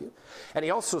 of Matthew. And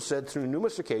he also said through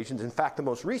numerous occasions, in fact, the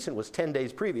most recent was 10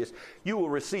 days previous, you will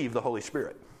receive the Holy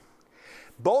Spirit.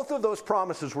 Both of those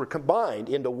promises were combined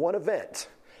into one event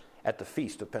at the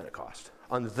Feast of Pentecost.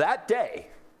 On that day,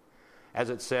 as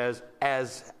it says,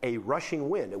 as a rushing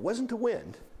wind. It wasn't a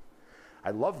wind.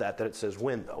 I love that it says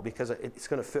wind, though, because it's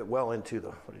going to fit well into the...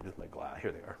 What do I do with my glass?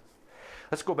 Here they are.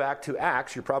 Let's go back to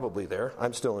Acts. You're probably there.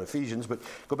 I'm still in Ephesians, but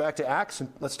go back to Acts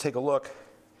and let's take a look.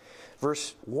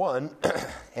 Verse 1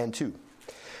 and 2.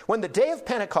 When the day of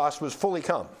Pentecost was fully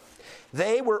come,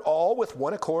 they were all with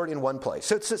one accord in one place.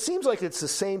 So it seems like it's the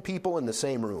same people in the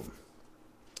same room.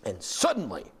 And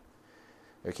suddenly,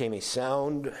 there came a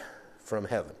sound from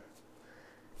heaven.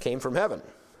 Came from heaven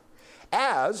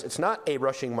As, it's not a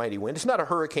rushing mighty wind, it's not a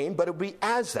hurricane, but it would be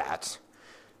as that.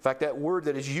 In fact, that word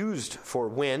that is used for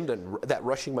wind and that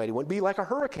rushing mighty wind would be like a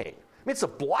hurricane. I mean, it's a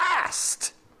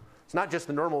blast. It's not just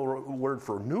the normal word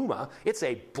for pneuma, it's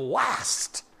a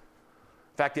blast.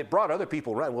 In fact, it brought other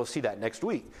people around. We'll see that next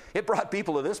week. It brought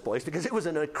people to this place because it was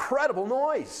an incredible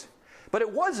noise. But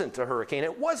it wasn't a hurricane.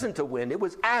 It wasn't a wind. It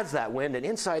was as that wind. And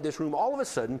inside this room, all of a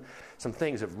sudden, some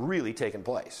things have really taken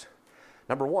place.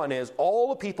 Number one is all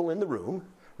the people in the room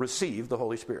received the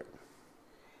Holy Spirit.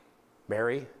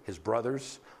 Mary, his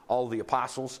brothers, all of the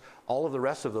apostles, all of the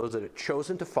rest of those that had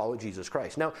chosen to follow Jesus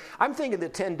Christ. Now, I'm thinking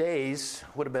that 10 days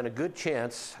would have been a good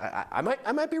chance. I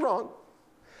might be wrong.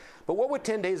 But what would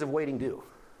 10 days of waiting do?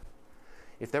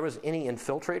 If there was any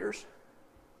infiltrators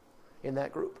in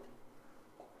that group,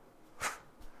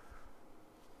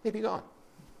 they'd be gone.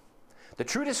 The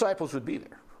true disciples would be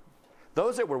there.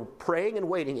 Those that were praying and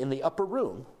waiting in the upper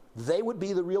room, they would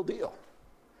be the real deal.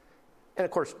 And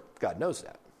of course, God knows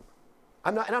that.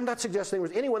 I'm not suggesting there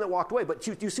was anyone that walked away, but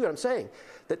you see what I'm saying?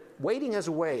 That waiting has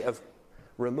a way of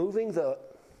removing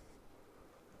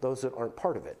those that aren't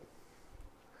part of it.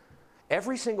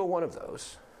 Every single one of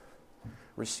those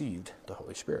received the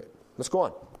Holy Spirit. Let's go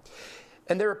on.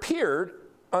 And there appeared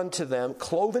unto them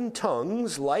cloven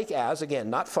tongues, like as, again,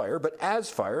 not fire, but as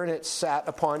fire, and it sat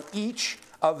upon each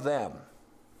of them.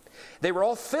 They were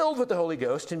all filled with the Holy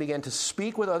Ghost and began to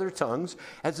speak with other tongues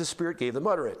as the Spirit gave them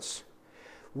utterance.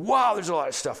 Wow, there's a lot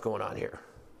of stuff going on here.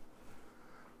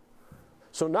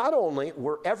 So not only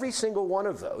were every single one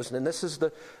of those, and this is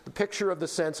the picture of the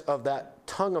sense of that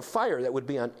tongue of fire that would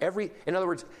be on every, in other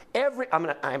words,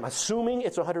 I'm assuming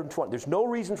it's 120. There's no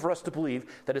reason for us to believe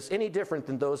that it's any different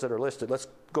than those that are listed. Let's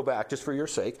go back just for your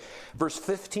sake. Verse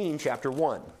 15, chapter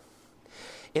 1.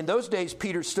 In those days,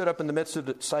 Peter stood up in the midst of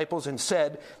the disciples and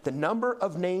said, the number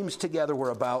of names together were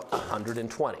about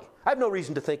 120. I have no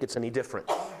reason to think it's any different.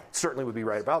 It certainly would be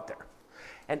right about there.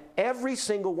 And every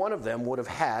single one of them would have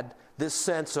had this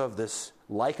sense of this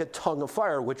like a tongue of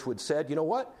fire, which would said, you know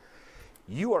what?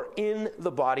 You are in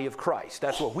the body of Christ.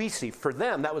 That's what we see. For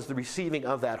them, that was the receiving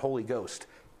of that Holy Ghost.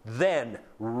 Then,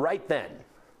 right then,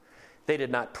 they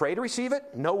did not pray to receive it.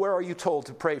 Nowhere are you told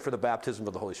to pray for the baptism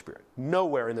of the Holy Spirit.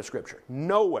 Nowhere in the Scripture.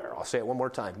 Nowhere. I'll say it one more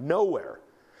time. Nowhere.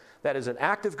 That is an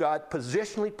act of God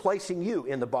positionally placing you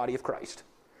in the body of Christ.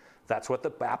 That's what the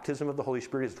baptism of the Holy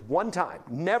Spirit is. One time.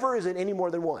 Never is it any more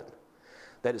than one.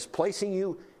 That is placing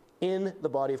you in the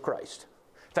body of Christ.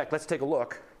 In fact, let's take a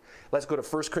look. Let's go to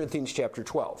 1 Corinthians chapter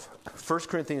 12. 1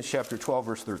 Corinthians chapter 12,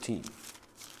 verse 13.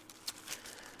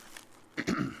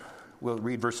 We'll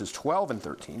read verses 12 and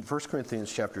 13. 1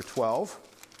 Corinthians chapter 12,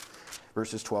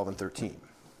 verses 12 and 13.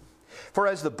 For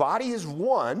as the body is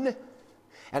one,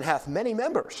 and hath many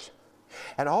members,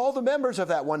 and all the members of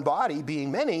that one body,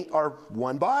 being many, are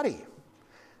one body,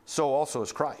 so also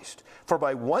is Christ. For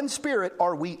by one Spirit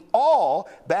are we all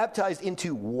baptized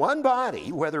into one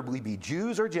body, whether we be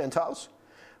Jews or Gentiles,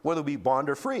 whether we be bond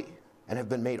or free, and have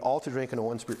been made all to drink into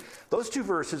one Spirit. Those two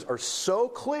verses are so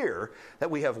clear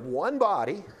that we have one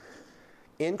body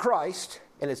in Christ,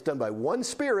 and it's done by one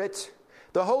Spirit,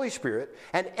 the Holy Spirit,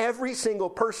 and every single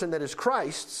person that is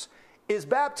Christ's is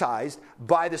baptized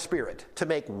by the Spirit to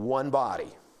make one body.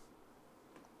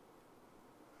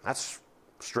 That's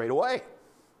straight away.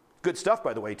 Good stuff,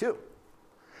 by the way, too.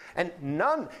 And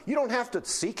you don't have to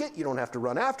seek it, you don't have to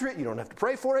run after it, you don't have to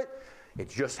pray for it. It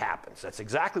just happens. That's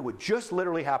exactly what just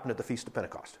literally happened at the Feast of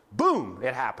Pentecost. Boom,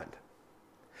 it happened.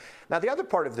 Now, the other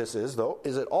part of this is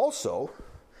it also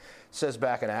says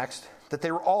back in Acts that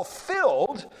they were all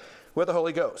filled with the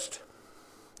Holy Ghost.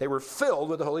 They were filled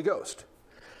with the Holy Ghost.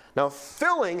 Now,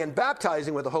 filling and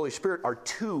baptizing with the Holy Spirit are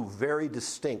two very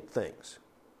distinct things.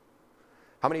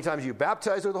 How many times are you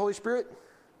baptized with the Holy Spirit?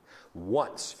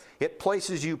 Once. It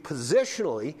places you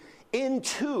positionally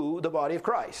into the body of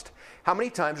Christ. How many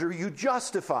times are you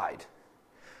justified?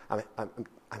 I'm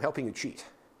helping you cheat.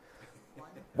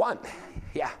 One.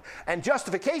 Yeah. And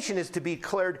justification is to be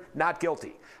declared not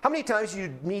guilty. How many times do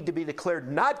you need to be declared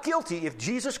not guilty if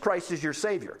Jesus Christ is your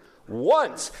Savior?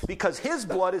 Once, because His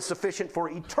blood is sufficient for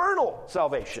eternal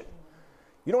salvation.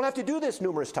 You don't have to do this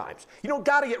numerous times. You don't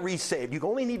got to get resaved. You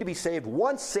only need to be saved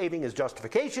once. Saving is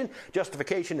justification.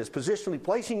 Justification is positionally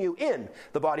placing you in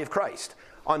the body of Christ.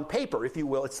 On paper, if you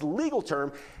will, it's the legal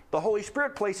term. The Holy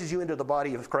Spirit places you into the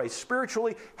body of Christ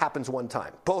spiritually. Happens one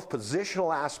time. Both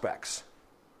positional aspects.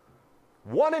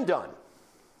 One and done.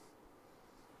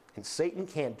 And Satan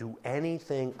can't do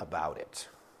anything about it.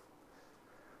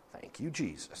 Thank you,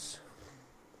 Jesus.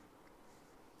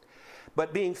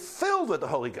 But being filled with the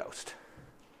Holy Ghost,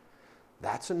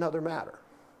 that's another matter.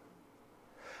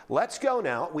 Let's go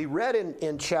now. We read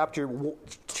in chapter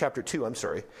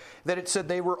 2, that it said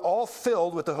they were all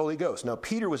filled with the Holy Ghost. Now,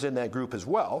 Peter was in that group as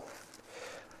well.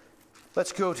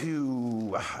 Let's go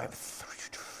to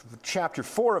chapter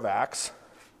 4 of Acts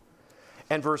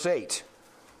and verse 8.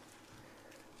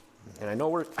 And I know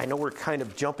we're kind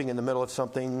of jumping in the middle of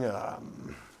something.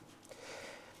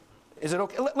 Is it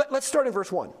okay? Let's start in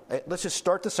verse 1. Let's just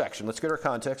start the section. Let's get our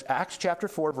context. Acts chapter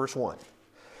 4, verse 1.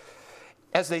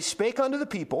 As they spake unto the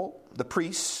people, the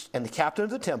priests and the captain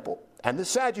of the temple and the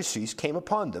Sadducees came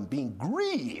upon them, being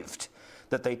grieved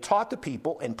that they taught the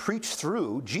people and preached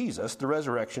through Jesus the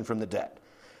resurrection from the dead.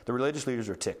 The religious leaders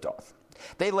are ticked off.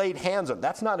 They laid hands on them.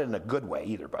 That's not in a good way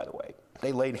either, by the way.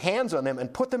 They laid hands on them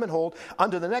and put them in hold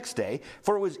unto the next day,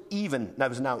 for it was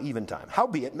now eventime.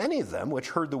 Howbeit, many of them which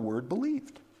heard the word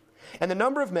believed. And the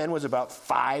number of men was about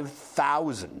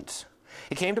 5,000.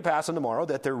 It came to pass on the morrow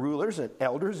that their rulers and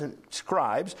elders and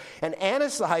scribes, and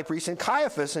Annas the high priest, and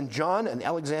Caiaphas, and John, and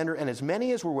Alexander, and as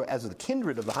many as were as the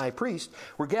kindred of the high priest,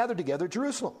 were gathered together at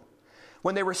Jerusalem.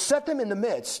 When they were set them in the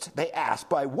midst, they asked,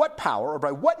 by what power or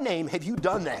by what name have you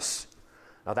done this?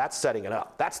 Now that's setting it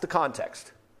up. That's the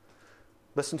context.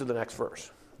 Listen to the next verse.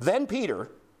 Then Peter,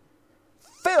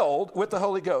 filled with the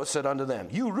Holy Ghost, said unto them,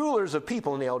 you rulers of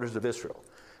people and the elders of Israel.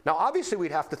 Now obviously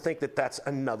we'd have to think that that's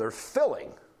another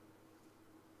filling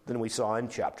than we saw in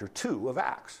chapter 2 of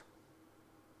Acts.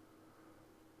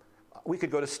 We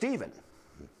could go to Stephen.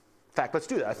 In fact, let's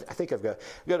do that. I think I've got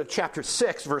go to chapter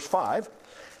 6, verse 5.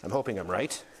 I'm hoping I'm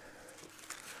right.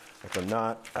 If I'm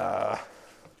not,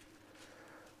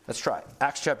 let's try it.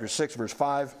 Acts chapter 6, verse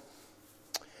 5.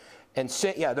 And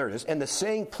there it is. And the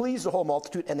saying pleased the whole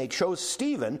multitude, and they chose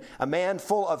Stephen, a man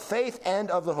full of faith and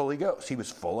of the Holy Ghost. He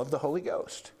was full of the Holy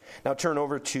Ghost. Now turn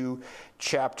over to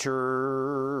chapter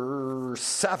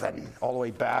 7, all the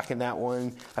way back in that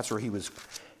one. That's where he was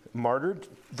martyred.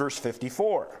 Verse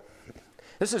 54.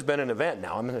 This has been an event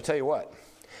now. I'm going to tell you what.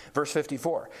 Verse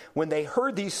 54, when they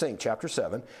heard these things, chapter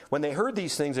 7, when they heard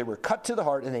these things, they were cut to the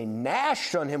heart, and they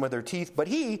gnashed on him with their teeth. But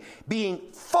he, being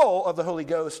full of the Holy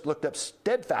Ghost, looked up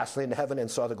steadfastly into heaven and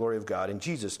saw the glory of God, and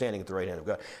Jesus standing at the right hand of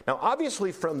God. Now,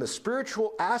 obviously, from the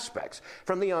spiritual aspects,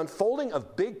 from the unfolding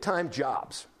of big-time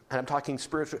jobs, and I'm talking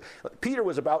spiritual, Peter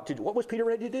was about to do, what was Peter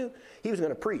ready to do? He was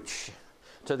going to preach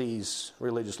to these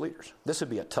religious leaders. This would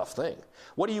be a tough thing.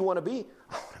 What do you want to be?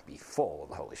 I want to be full of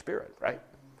the Holy Spirit, right?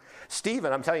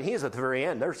 Stephen, I'm telling you, he's at the very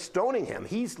end. They're stoning him.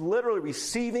 He's literally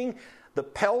receiving the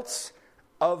pelts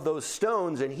of those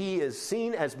stones, and he is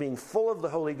seen as being full of the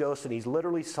Holy Ghost, and he's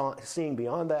literally seeing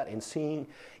beyond that and seeing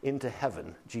into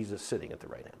heaven, Jesus sitting at the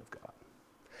right hand of God.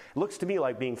 It looks to me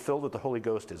like being filled with the Holy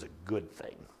Ghost is a good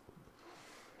thing,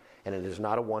 and it is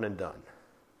not a one and done.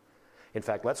 In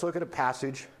fact, let's look at a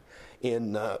passage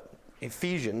in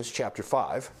Ephesians chapter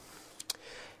 5.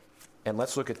 And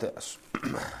let's look at this.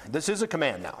 This is a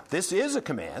command now. This is a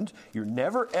command. You're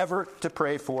never, ever to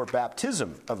pray for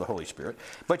baptism of the Holy Spirit.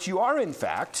 But you are, in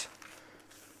fact,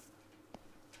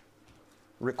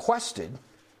 requested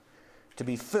to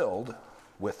be filled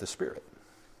with the Spirit.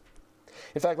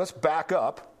 In fact, let's back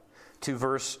up to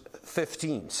verse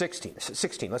 16.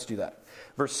 Let's do that.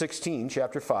 Verse 16,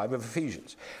 chapter 5 of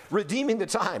Ephesians. Redeeming the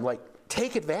time,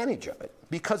 take advantage of it,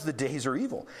 because the days are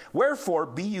evil. Wherefore,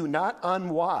 be you not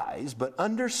unwise, but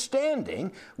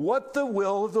understanding what the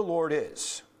will of the Lord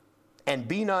is. And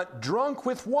be not drunk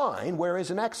with wine, where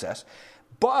is an excess,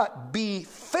 but be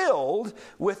filled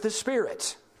with the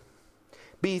Spirit.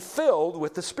 Be filled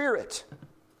with the Spirit.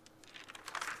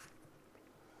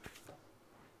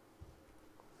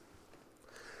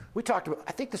 We talked about,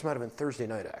 I think this might have been Thursday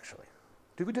night, actually.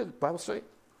 Did we do the Bible study?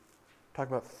 Talk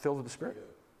about filled with the Spirit?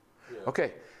 Yeah.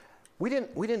 Okay, we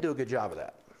didn't do a good job of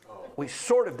that. We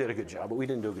sort of did a good job, but we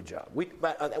didn't do a good job.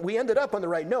 We ended up on the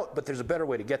right note, but there's a better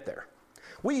way to get there.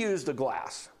 We used a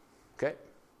glass, okay?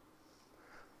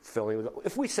 Filling.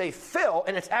 If we say fill,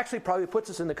 and it actually probably puts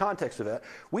us in the context of that,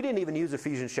 we didn't even use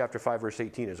Ephesians chapter 5, verse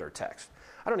 18 as our text.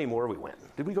 I don't even know where we went.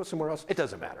 Did we go somewhere else? It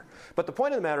doesn't matter. But the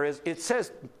point of the matter is, it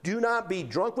says, do not be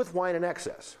drunk with wine in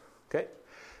excess, okay?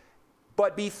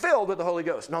 But be filled with the Holy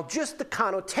Ghost. Now, just the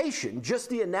connotation, just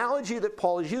the analogy that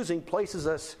Paul is using places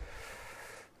us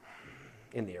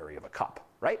in the area of a cup,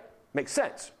 right? Makes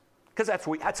sense, because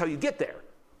that's how you get there.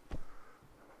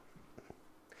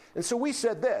 And so we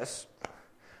said this.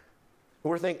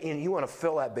 We're thinking, you want to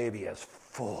fill that baby as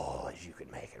full as you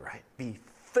can make it, right? Be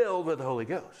filled with the Holy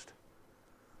Ghost.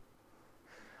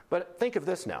 But think of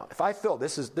this now. If I fill,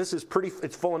 this is pretty,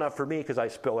 it's full enough for me because I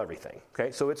spill everything. Okay,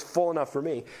 so it's full enough for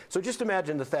me. So just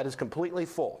imagine that is completely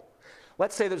full.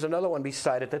 Let's say there's another one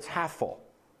beside it that's half full.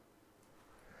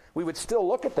 We would still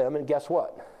look at them and guess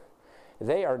what?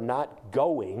 they are not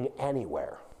going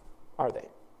anywhere, are they?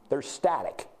 They're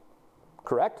static,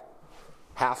 correct?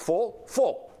 Half full,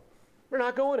 full. They're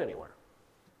not going anywhere.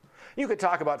 You could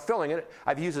talk about filling it.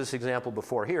 I've used this example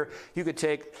before here. You could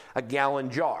take a gallon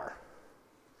jar,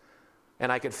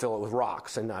 and I could fill it with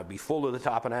rocks, and I'd be full to the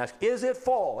top and ask, is it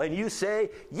full? And you say,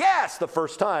 yes, the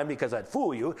first time, because I'd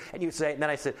fool you. And you'd say, and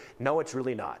then I said, no, it's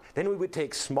really not. Then we would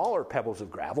take smaller pebbles of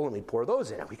gravel, and we'd pour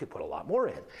those in, and we could put a lot more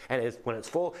in. And when it's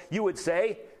full, you would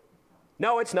say,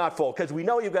 no, it's not full, because we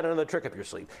know you've got another trick up your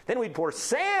sleeve. Then we'd pour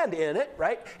sand in it,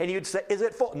 right? And you'd say, is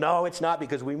it full? No, it's not,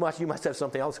 because you must have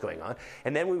something else going on.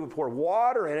 And then we would pour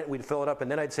water in it, we'd fill it up,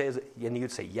 and then I'd say, and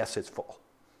you'd say, yes, it's full.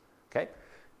 Okay?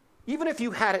 Even if you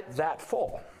had it that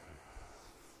full,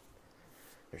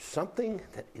 there's something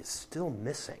that is still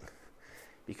missing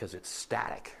because it's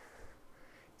static.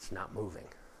 It's not moving.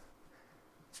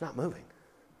 It's not moving.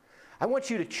 I want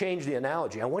you to change the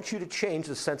analogy. I want you to change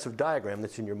the sense of diagram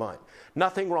that's in your mind.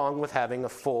 Nothing wrong with having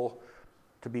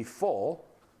to be full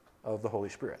of the Holy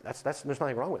Spirit. There's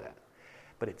nothing wrong with that.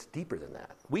 But it's deeper than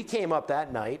that. We came up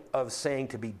that night of saying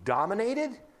to be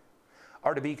dominated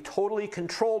are to be totally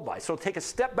controlled by. So take a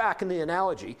step back in the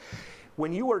analogy.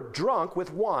 When you are drunk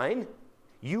with wine,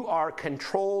 you are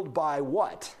controlled by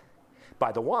what?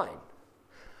 By the wine.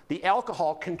 The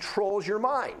alcohol controls your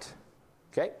mind.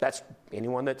 Okay? That's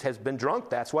anyone that has been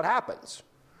drunk, that's what happens.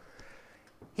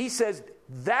 He says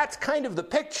that's kind of the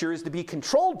picture, is to be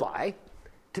controlled by,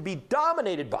 to be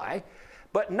dominated by,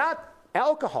 but not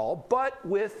alcohol, but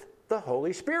with the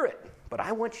Holy Spirit. But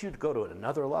I want you to go to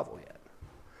another level yet.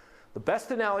 The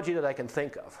best analogy that I can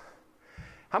think of.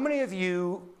 How many of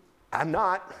you, I'm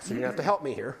not, so you're going to have to help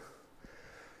me here.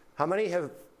 How many have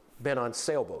been on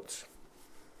sailboats?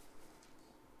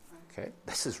 Okay,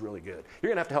 this is really good. You're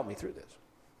going to have to help me through this.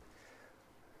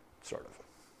 Sort of.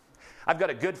 I've got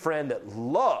a good friend that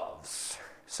loves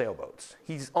sailboats.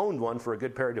 He's owned one for a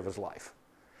good period of his life.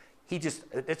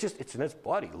 It's in his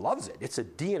blood. He loves it. It's a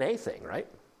DNA thing, right?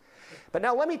 But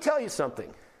now let me tell you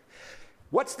something.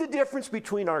 What's the difference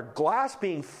between our glass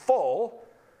being full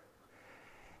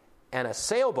and a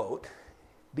sailboat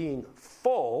being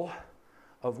full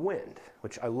of wind?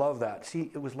 Which I love that.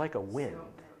 See, it was like a wind.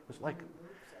 It was like,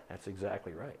 that's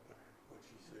exactly right.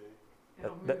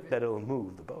 That it'll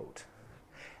move the boat.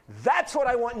 That's what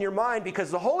I want in your mind,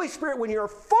 because the Holy Spirit, when you're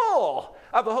full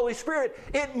of the Holy Spirit,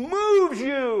 it moves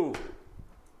you.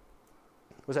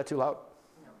 Was that too loud?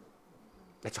 No.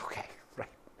 It's okay.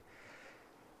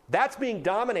 That's being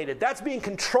dominated. That's being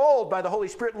controlled by the Holy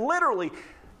Spirit. Literally,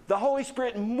 the Holy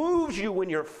Spirit moves you when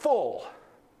you're full,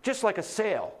 just like a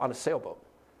sail on a sailboat.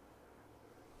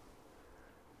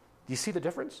 Do you see the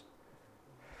difference?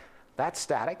 That's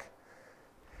static.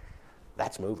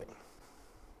 That's moving.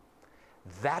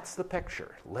 That's the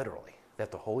picture, literally,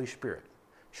 that the Holy Spirit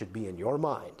should be in your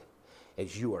mind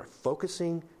as you are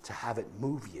focusing to have it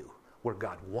move you where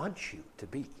God wants you to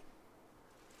be.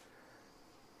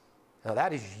 Now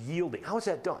that is yielding. How is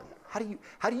that done? How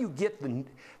do you get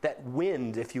that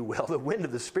wind, if you will, the wind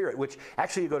of the Spirit, which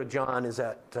actually you go to John, is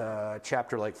that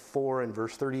chapter 4 and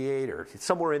verse 38 or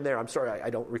somewhere in there. I'm sorry, I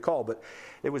don't recall, but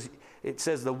it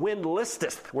says the wind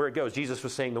listeth, where it goes. Jesus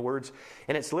was saying the words,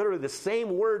 and it's literally the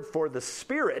same word for the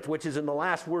Spirit, which is in the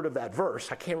last word of that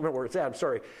verse. I can't remember where it's at, I'm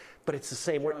sorry, but it's the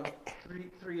same word.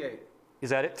 3:8. Is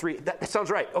that it? 3? That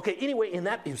sounds right. Okay, anyway, in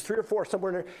that, it was 3 or 4,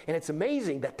 somewhere in there. And it's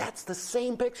amazing that that's the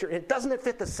same picture. And doesn't it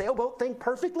fit the sailboat thing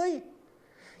perfectly?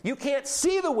 You can't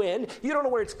see the wind. You don't know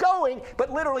where it's going.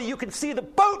 But literally, you can see the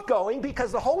boat going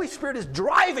because the Holy Spirit is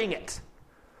driving it.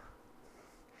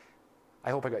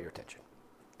 I hope I got your attention.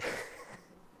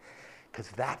 Because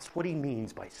that's what he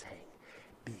means by saying,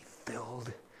 be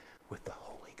filled with the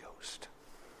Holy Ghost.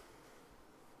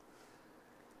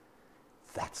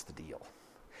 That's the deal.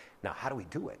 Now, how do we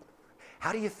do it?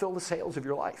 How do you fill the sails of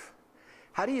your life?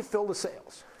 How do you fill the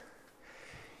sails?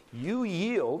 You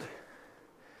yield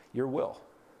your will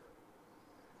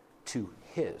to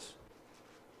his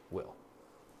will.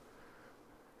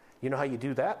 You know how you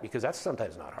do that? Because that's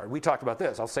sometimes not hard. We talked about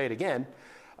this. I'll say it again.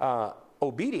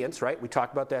 Obedience, right? We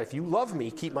talked about that. If you love me,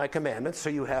 keep my commandments.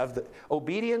 So you have the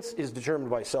obedience is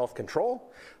determined by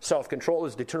self-control. Self-control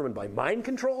is determined by mind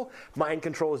control. Mind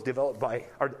control is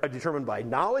determined by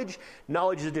knowledge.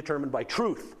 Knowledge is determined by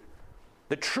truth.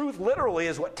 The truth literally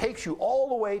is what takes you all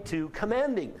the way to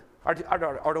commanding, or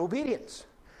to obedience.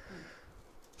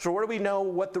 So where do we know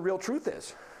what the real truth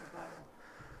is?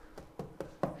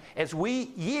 As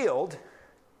we yield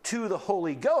to the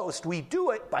Holy Ghost, we do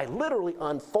it by literally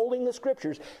unfolding the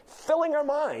Scriptures, filling our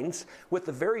minds with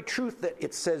the very truth that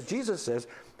it says, Jesus says,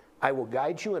 I will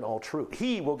guide you in all truth.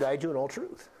 He will guide you in all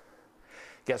truth.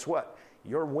 Guess what?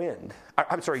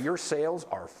 your sails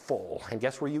are full. And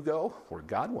guess where you go? Where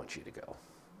God wants you to go.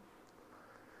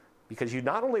 Because you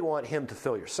not only want him to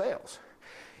fill your sails,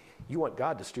 you want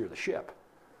God to steer the ship.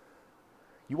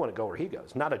 You want to go where he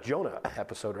goes. Not a Jonah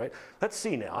episode, right? Let's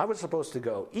see now. I was supposed to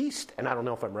go east, and I don't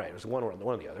know if I'm right. It was one or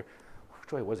the other.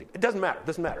 Which way was he? It doesn't matter. It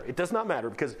doesn't matter. It does not matter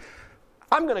because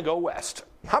I'm going to go west.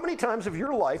 How many times of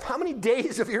your life, how many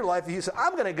days of your life have you said,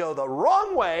 I'm going to go the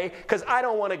wrong way because I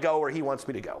don't want to go where he wants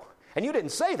me to go? And you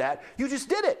didn't say that. You just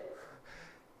did it.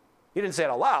 You didn't say it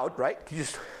out loud, right?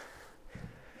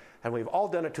 And we've all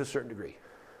done it to a certain degree.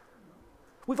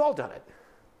 We've all done it.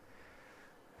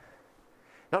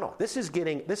 No, this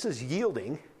is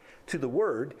yielding to the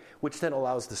Word, which then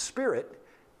allows the Spirit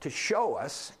to show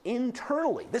us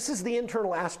internally. This is the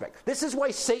internal aspect. This is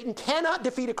why Satan cannot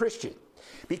defeat a Christian.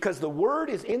 Because the Word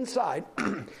is inside,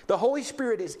 the Holy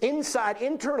Spirit is inside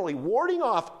internally, warding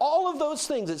off all of those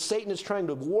things that Satan is trying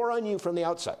to war on you from the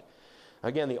outside.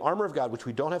 Again, the armor of God, which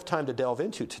we don't have time to delve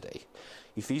into today.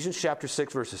 Ephesians chapter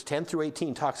 6, verses 10 through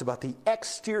 18 talks about the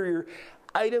exterior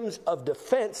items of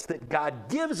defense that God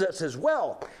gives us as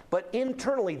well. But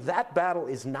internally, that battle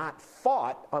is not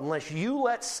fought unless you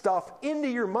let stuff into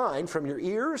your mind from your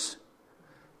ears,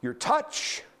 your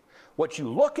touch, what you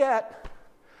look at,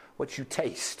 what you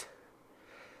taste.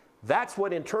 That's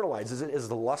what internalizes it, is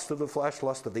the lust of the flesh,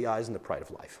 lust of the eyes, and the pride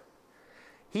of life.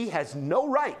 He has no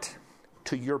right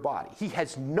to your body. He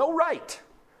has no right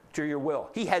to your will.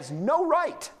 He has no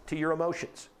right to your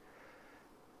emotions.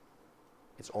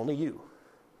 It's only you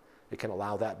that can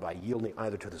allow that by yielding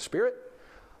either to the Spirit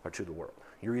or to the world.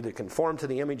 You're either conformed to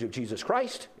the image of Jesus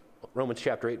Christ, Romans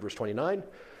chapter 8, verse 29,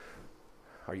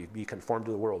 or you be conformed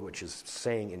to the world, which is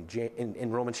saying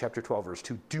in Romans chapter 12, verse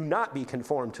 2, do not be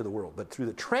conformed to the world, but through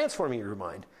the transforming of your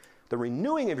mind,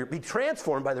 be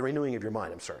transformed by the renewing of your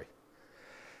mind,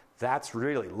 That's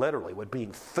really, literally, what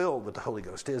being filled with the Holy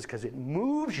Ghost is, because it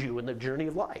moves you in the journey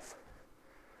of life.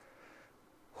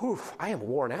 Whew, I am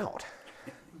worn out.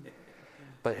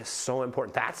 But it's so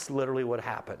important. That's literally what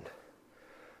happened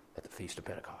at the Feast of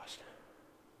Pentecost.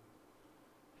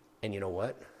 And you know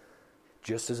what?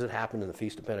 Just as it happened in the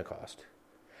Feast of Pentecost.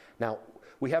 Now,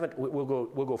 we'll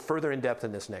go further in depth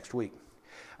in this next week.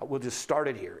 We'll just start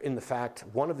it here in the fact,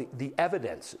 one of the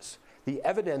evidences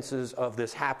of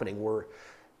this happening were,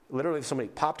 literally, if somebody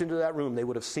popped into that room, they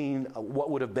would have seen what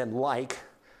would have been like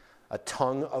a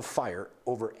tongue of fire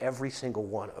over every single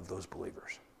one of those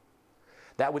believers.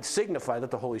 That would signify that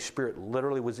the Holy Spirit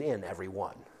literally was in every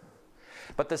one.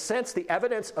 But the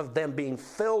evidence of them being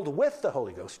filled with the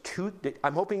Holy Ghost,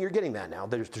 I'm hoping you're getting that now.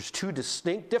 There's two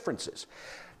distinct differences.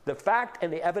 The fact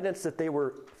and the evidence that they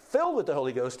were filled with the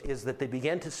Holy Ghost is that they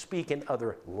began to speak in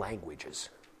other languages.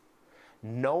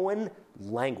 Known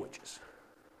languages.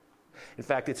 In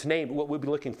fact, it's named, we'll be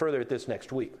looking further at this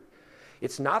next week.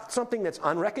 It's not something that's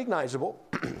unrecognizable.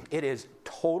 It is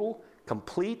total,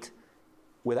 complete,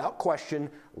 without question,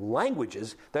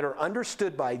 languages that are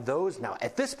understood by those. Now,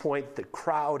 at this point, the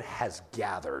crowd has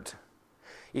gathered.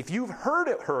 If you've heard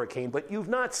a hurricane, but you've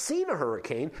not seen a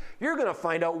hurricane, you're going to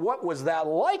find out what was that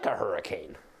like a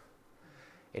hurricane.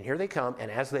 And here they come, and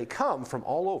as they come from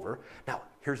all over, now,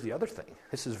 here's the other thing.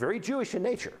 This is very Jewish in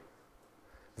nature.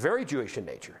 Very Jewish in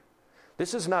nature.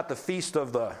 This is not the feast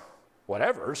of the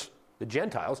whatevers, the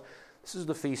Gentiles. This is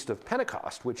the Feast of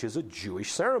Pentecost, which is a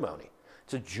Jewish ceremony.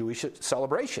 It's a Jewish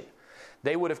celebration.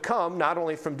 They would have come not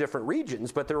only from different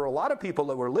regions, but there were a lot of people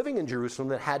that were living in Jerusalem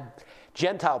that had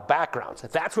Gentile backgrounds.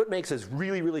 That's what makes us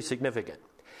really, really significant.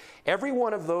 Every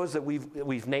one of those that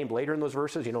we've named later in those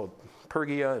verses,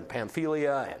 Pergia and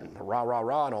Pamphylia and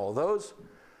rah, and all of those,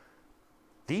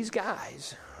 these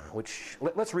guys, which,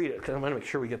 let's read it, because I'm going to make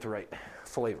sure we get the right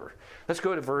flavor. Let's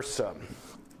go to verse,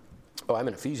 I'm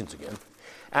in Ephesians again.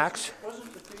 Acts.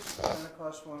 Wasn't the Feast of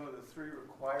Pentecost one of the 3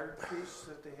 required feasts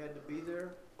that they had to be there?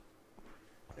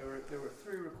 There were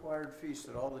 3 required feasts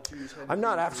that all the Jews had to I'm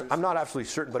not absolutely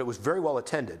certain, but it was very well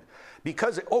attended.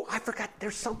 Because, I forgot,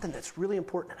 there's something that's really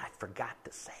important that I forgot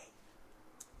to say.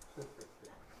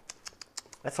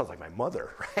 That sounds like my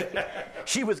mother, right?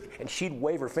 She'd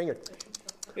wave her finger,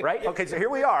 right? Okay, so here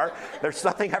we are. There's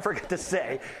something I forgot to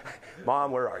say.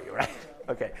 Mom, where are you, right?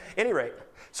 Okay, any rate.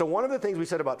 So one of the things we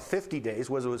said about 50 days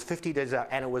was it was 50 days out,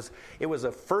 and it was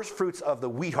the first fruits of the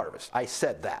wheat harvest. I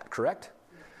said that, correct?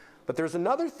 But there's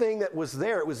another thing that was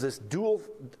there. It was this dual,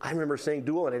 I remember saying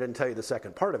dual, and I didn't tell you the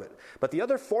second part of it. But the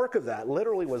other fork of that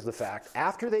literally was the fact,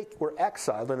 after they were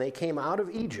exiled and they came out of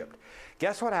Egypt,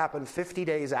 guess what happened 50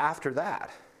 days after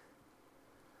that?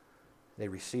 They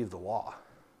received the law,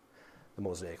 the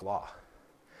Mosaic law.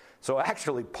 So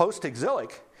actually,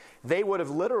 post-exilic, they would have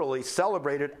literally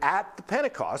celebrated at the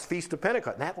Pentecost, Feast of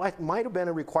Pentecost. And that might have been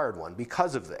a required one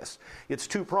because of this. It's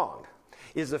two-pronged,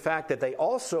 is the fact that they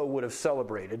also would have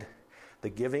celebrated the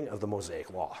giving of the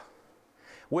Mosaic Law,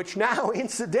 which now,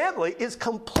 incidentally, is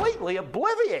completely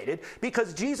obliterated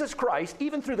because Jesus Christ,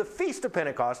 even through the Feast of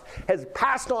Pentecost, has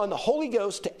passed on the Holy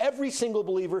Ghost to every single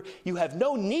believer. You have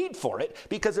no need for it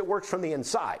because it works from the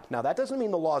inside. Now, that doesn't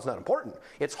mean the law is not important.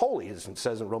 It's holy, as it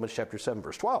says in Romans chapter 7,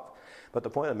 verse 12. But the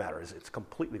point of the matter is it's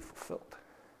completely fulfilled.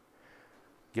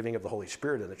 Giving of the Holy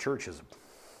Spirit in the church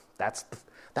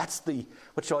that's the,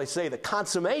 what shall I say, the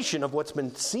consummation of what's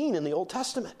been seen in the Old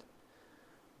Testament.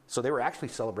 So they were actually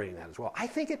celebrating that as well. I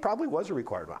think it probably was a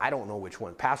required one. I don't know which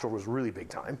one. Passover was really big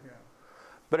time. Yeah.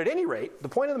 But at any rate, the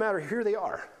point of the matter, here they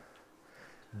are,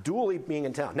 dually being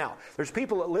in town. Now, there's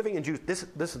people that living in Jews. This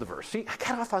is the verse. See, I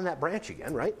got off on that branch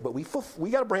again, right? But we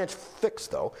got a branch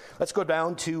fixed, though. Let's go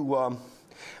down to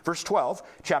verse 12,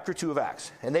 chapter 2 of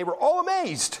Acts. And they were all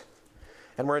amazed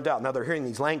and were in doubt. Now they're hearing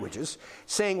these languages,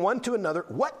 saying one to another,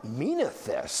 "What meaneth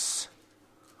this?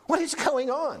 What is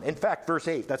going on?" In fact, verse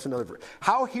 8, that's another verse.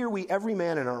 "How hear we every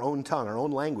man in our own tongue, our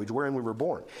own language, wherein we were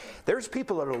born?" There's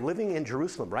people that are living in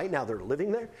Jerusalem right now, they're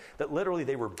living there, that literally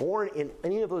they were born in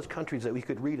any of those countries that we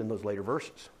could read in those later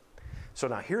verses. So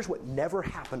now here's what never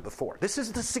happened before. This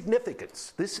is the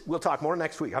significance. We'll talk more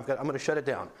next week. I'm going to shut it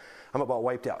down. I'm about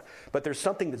wiped out. But there's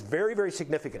something that's very, very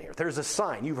significant here. There's a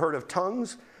sign. You've heard of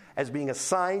tongues as being a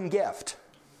sign gift.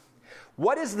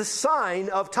 What is the sign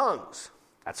of tongues?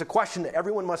 That's a question that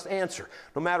everyone must answer.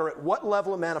 No matter at what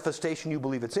level of manifestation you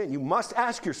believe it's in, you must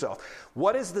ask yourself,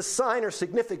 what is the sign or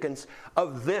significance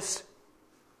of this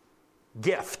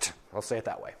gift? I'll say it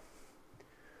that way.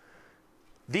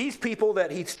 These people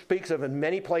that he speaks of in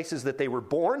many places that they were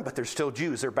born, but they're still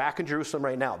Jews. They're back in Jerusalem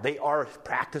right now. They are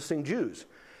practicing Jews.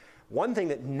 One thing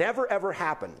that never ever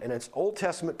happened, and it's Old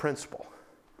Testament principle,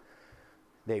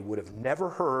 they would have never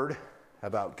heard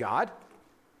about God,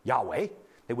 Yahweh.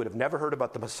 They would have never heard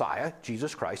about the Messiah,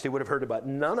 Jesus Christ. They would have heard about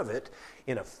none of it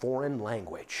in a foreign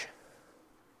language.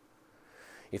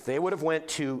 If they would have went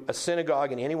to a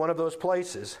synagogue in any one of those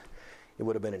places, it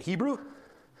would have been in Hebrew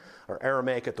or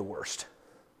Aramaic at the worst.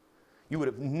 You would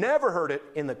have never heard it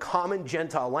in the common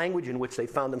Gentile language in which they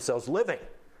found themselves living.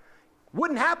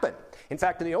 Wouldn't happen. In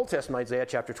fact, in the Old Testament, Isaiah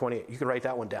chapter 28, you can write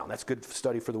that one down. That's good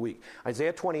study for the week.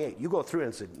 Isaiah 28, you go through and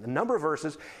it's a number of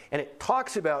verses, and it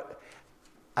talks about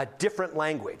a different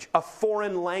language, a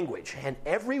foreign language. And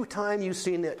every time you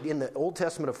see in the Old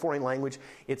Testament a foreign language,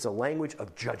 it's a language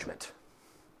of judgment.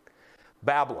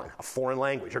 Babylon, a foreign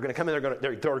language. They're going to come in,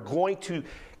 they're going to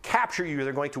capture you,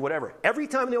 they're going to whatever. Every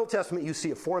time in the Old Testament you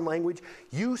see a foreign language,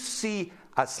 you see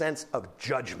a sense of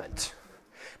judgment.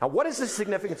 Now, what is the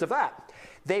significance of that?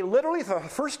 They literally, for the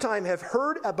first time, have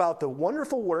heard about the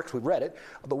wonderful works, we've read it,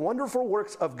 the wonderful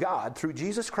works of God through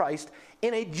Jesus Christ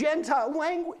in a Gentile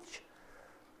language.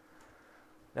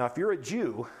 Now, if you're a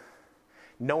Jew,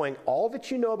 knowing all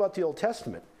that you know about the Old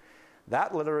Testament,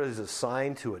 that literally is a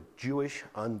sign to a Jewish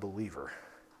unbeliever.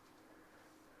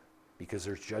 Because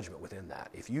there's judgment within that.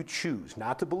 If you choose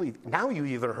not to believe, now you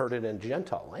even heard it in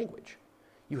Gentile language,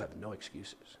 you have no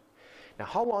excuses. Now,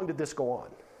 how long did this go on?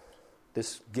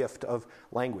 This gift of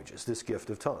languages, this gift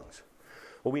of tongues.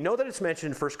 Well, we know that it's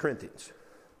mentioned in 1 Corinthians.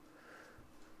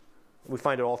 We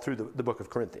find it all through the book of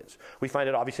Corinthians. We find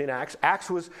it obviously in Acts. Acts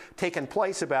was taking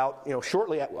place about,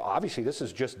 shortly, obviously this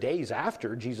is just days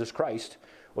after Jesus Christ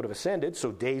would have ascended,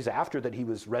 so days after that he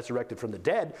was resurrected from the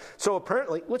dead. So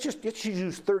apparently, let's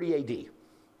use 30 AD.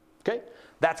 Okay?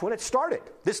 That's when it started.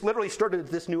 This literally started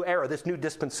this new era, this new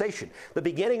dispensation, the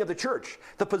beginning of the church,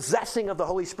 the possessing of the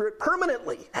Holy Spirit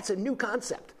permanently. That's a new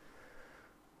concept.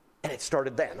 And it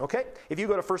started then, okay? If you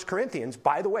go to 1 Corinthians,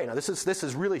 by the way, now this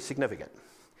is really significant.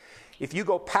 If you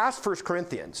go past 1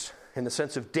 Corinthians in the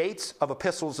sense of dates of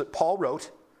epistles that Paul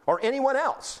wrote or anyone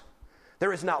else,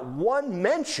 there is not one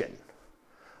mention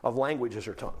of languages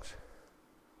or tongues.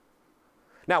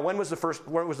 Now, when was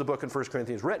the book in 1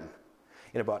 Corinthians written?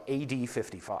 In about AD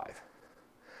 55.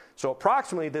 So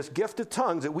approximately this gift of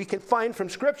tongues that we can find from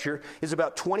Scripture is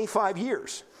about 25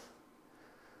 years.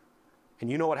 And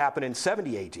you know what happened in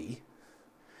 70 AD?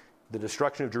 The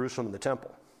destruction of Jerusalem and the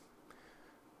temple.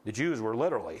 The Jews were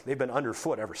they've been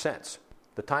underfoot ever since.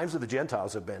 The times of the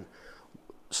Gentiles have been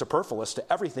superfluous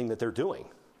to everything that they're doing.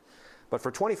 But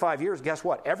for 25 years, guess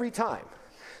what? Every time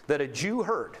that a Jew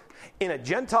heard in a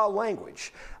Gentile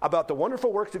language about the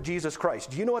wonderful works of Jesus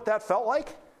Christ, do you know what that felt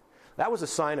like? That was a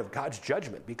sign of God's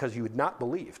judgment because you had not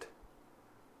believed.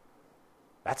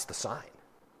 That's the sign.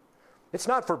 It's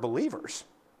not for believers.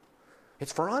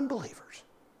 It's for unbelievers.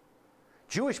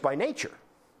 Jewish by nature.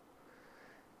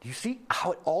 Do you see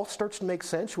how it all starts to make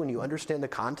sense when you understand the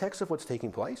context of what's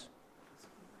taking place?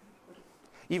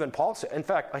 Even Paul said, in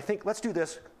fact, I think, let's do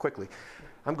this quickly.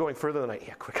 I'm going further than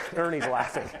quick. Ernie's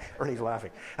laughing. Ernie's laughing.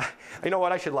 You know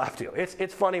what? I should laugh too.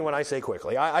 It's funny when I say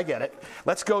quickly. I get it.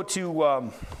 Let's go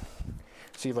to,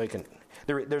 see if I can.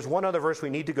 There's one other verse we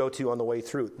need to go to on the way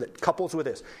through that couples with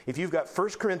this. If you've got 1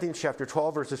 Corinthians chapter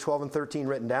 12, verses 12 and 13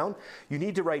 written down, you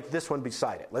need to write this one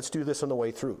beside it. Let's do this on the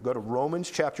way through. Go to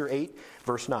Romans chapter 8,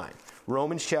 verse 9.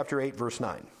 Romans chapter 8, verse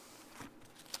 9.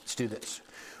 Let's do this.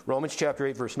 Romans chapter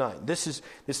 8, verse 9. This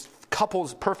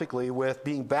couples perfectly with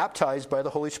being baptized by the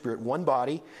Holy Spirit. One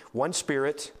body, one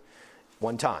Spirit,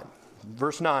 one time.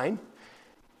 Verse 9,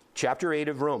 chapter 8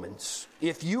 of Romans.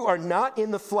 If you are not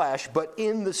in the flesh, but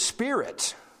in the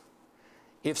Spirit,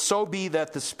 if so be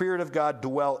that the Spirit of God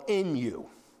dwell in you.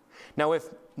 Now, if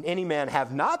any man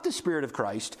have not the Spirit of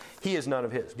Christ, he is none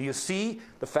of his. Do you see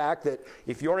the fact that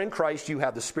if you're in Christ, you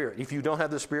have the Spirit? If you don't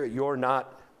have the Spirit, you're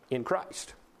not in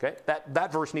Christ. Okay,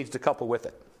 that verse needs to couple with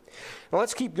it. Now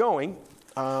let's keep going.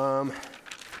 Where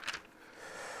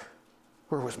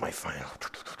was my final?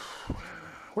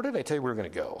 Where did I tell you we were going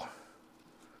to go?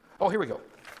 Oh, here we go.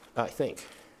 I think.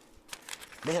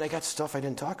 Man, I got stuff I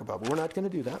didn't talk about, but we're not going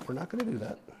to do that. We're not going to do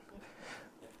that.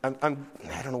 I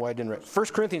don't know why I didn't write. 1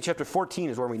 Corinthians chapter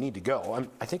 14 is where we need to go.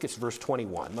 I think it's verse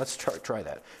 21. Let's try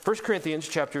that. 1 Corinthians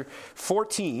chapter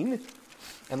 14,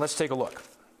 and let's take a look.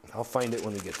 I'll find it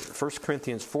when we get there. 1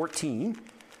 Corinthians 14.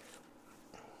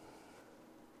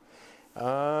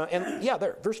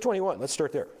 There, verse 21. Let's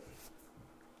start there.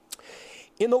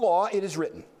 In the law it is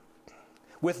written,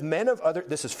 with men of other,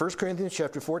 this is 1 Corinthians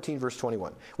chapter 14, verse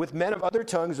 21. With men of other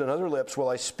tongues and other lips will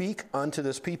I speak unto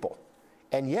this people.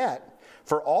 And yet,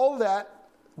 for all that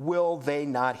will they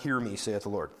not hear me, saith the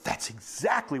Lord. That's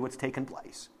exactly what's taken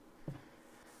place.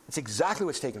 It's exactly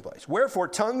what's taken place. Wherefore,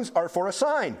 tongues are for a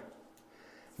sign.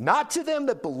 Not to them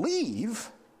that believe,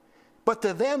 but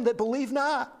to them that believe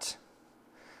not.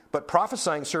 But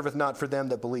prophesying serveth not for them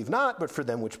that believe not, but for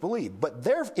them which believe. But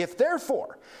if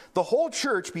therefore the whole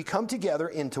church be come together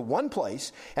into one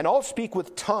place, and all speak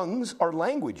with tongues or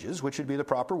languages, which would be the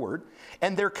proper word,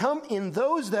 and there come in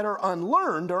those that are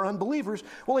unlearned or unbelievers,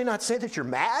 will they not say that you're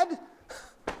mad?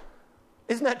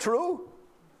 Isn't that true?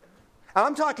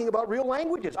 I'm talking about real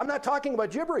languages. I'm not talking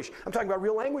about gibberish. I'm talking about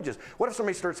real languages. What if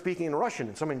somebody starts speaking in Russian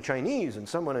and someone in Chinese and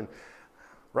someone in,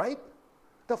 right?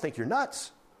 They'll think you're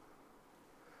nuts.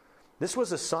 This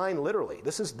was a sign literally.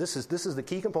 This is the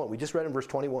key component. We just read in verse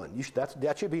 21.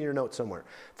 That should be in your notes somewhere.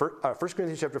 1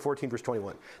 Corinthians chapter 14, verse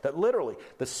 21. That literally,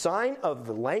 the sign of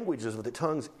the languages of the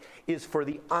tongues is for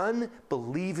the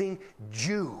unbelieving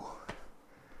Jew.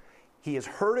 He has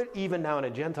heard it even now in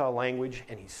a Gentile language,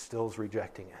 and he still's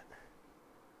rejecting it.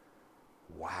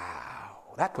 Wow.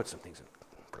 That puts some things in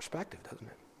perspective, doesn't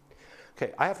it?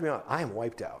 Okay, I have to be honest. I am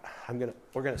wiped out.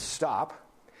 We're going to stop.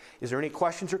 Is there any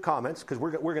questions or comments? Because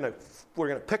we're going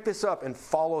to pick this up and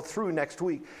follow through next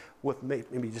week with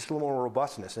maybe just a little more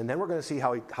robustness. And then we're going to see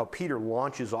how Peter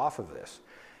launches off of this.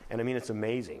 And I mean, it's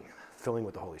amazing, filling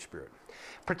with the Holy Spirit.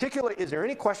 Particularly, is there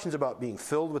any questions about being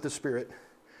filled with the Spirit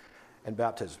and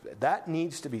baptism? That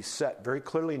needs to be set very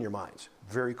clearly in your minds,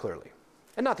 very clearly.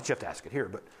 And not that you have to ask it here,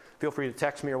 but feel free to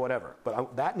text me or whatever.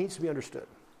 But that needs to be understood.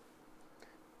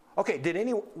 Okay, did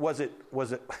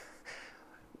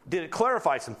it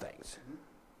clarify some things?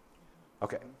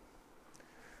 Okay,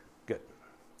 good.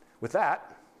 With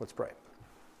that, let's pray.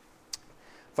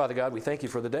 Father God, we thank you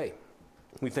for the day.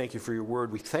 We thank you for your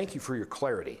word. We thank you for your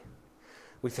clarity.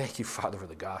 We thank you, Father, for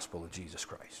the gospel of Jesus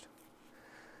Christ.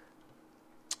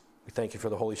 We thank you for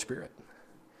the Holy Spirit,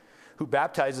 who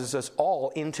baptizes us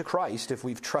all into Christ if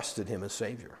we've trusted him as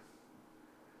Savior.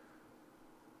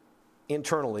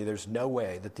 Internally, there's no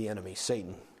way that the enemy,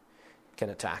 Satan, can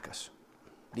attack us.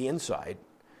 The inside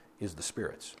is the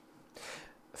Spirit's.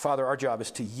 Father, our job is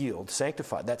to yield,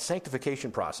 sanctify, that sanctification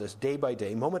process, day by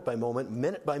day, moment by moment,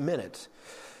 minute by minute,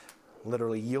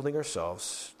 literally yielding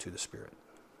ourselves to the Spirit.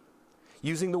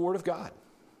 Using the Word of God,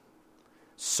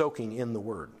 soaking in the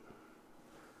Word,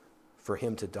 for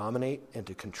him to dominate and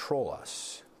to control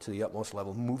us to the utmost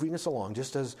level, moving us along,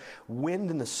 just as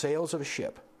wind in the sails of a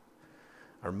ship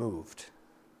are moved.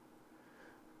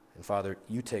 And Father,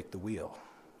 you take the wheel.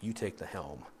 You take the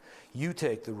helm. You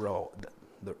take the row,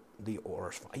 the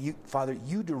oars. Father,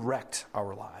 you direct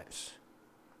our lives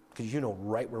because you know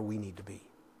right where we need to be.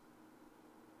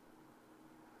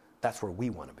 That's where we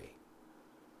want to be.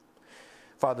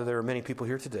 Father, there are many people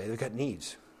here today. They've got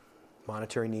needs,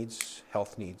 monetary needs,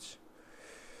 health needs,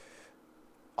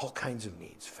 all kinds of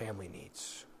needs, family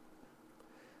needs.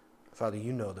 Father,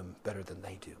 you know them better than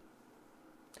they do.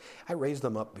 I raise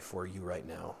them up before you right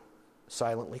now.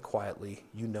 Silently, quietly,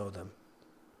 you know them.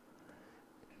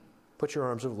 Put your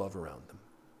arms of love around them.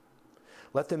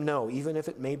 Let them know, even if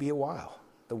it may be a while,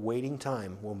 the waiting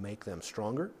time will make them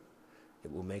stronger.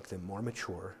 It will make them more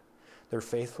mature. Their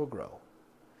faith will grow,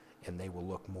 and they will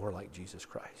look more like Jesus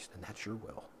Christ. And that's your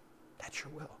will. That's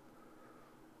your will.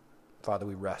 Father,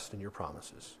 we rest in your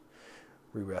promises.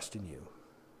 We rest in you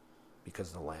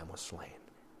because the Lamb was slain.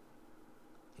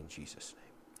 In Jesus' name.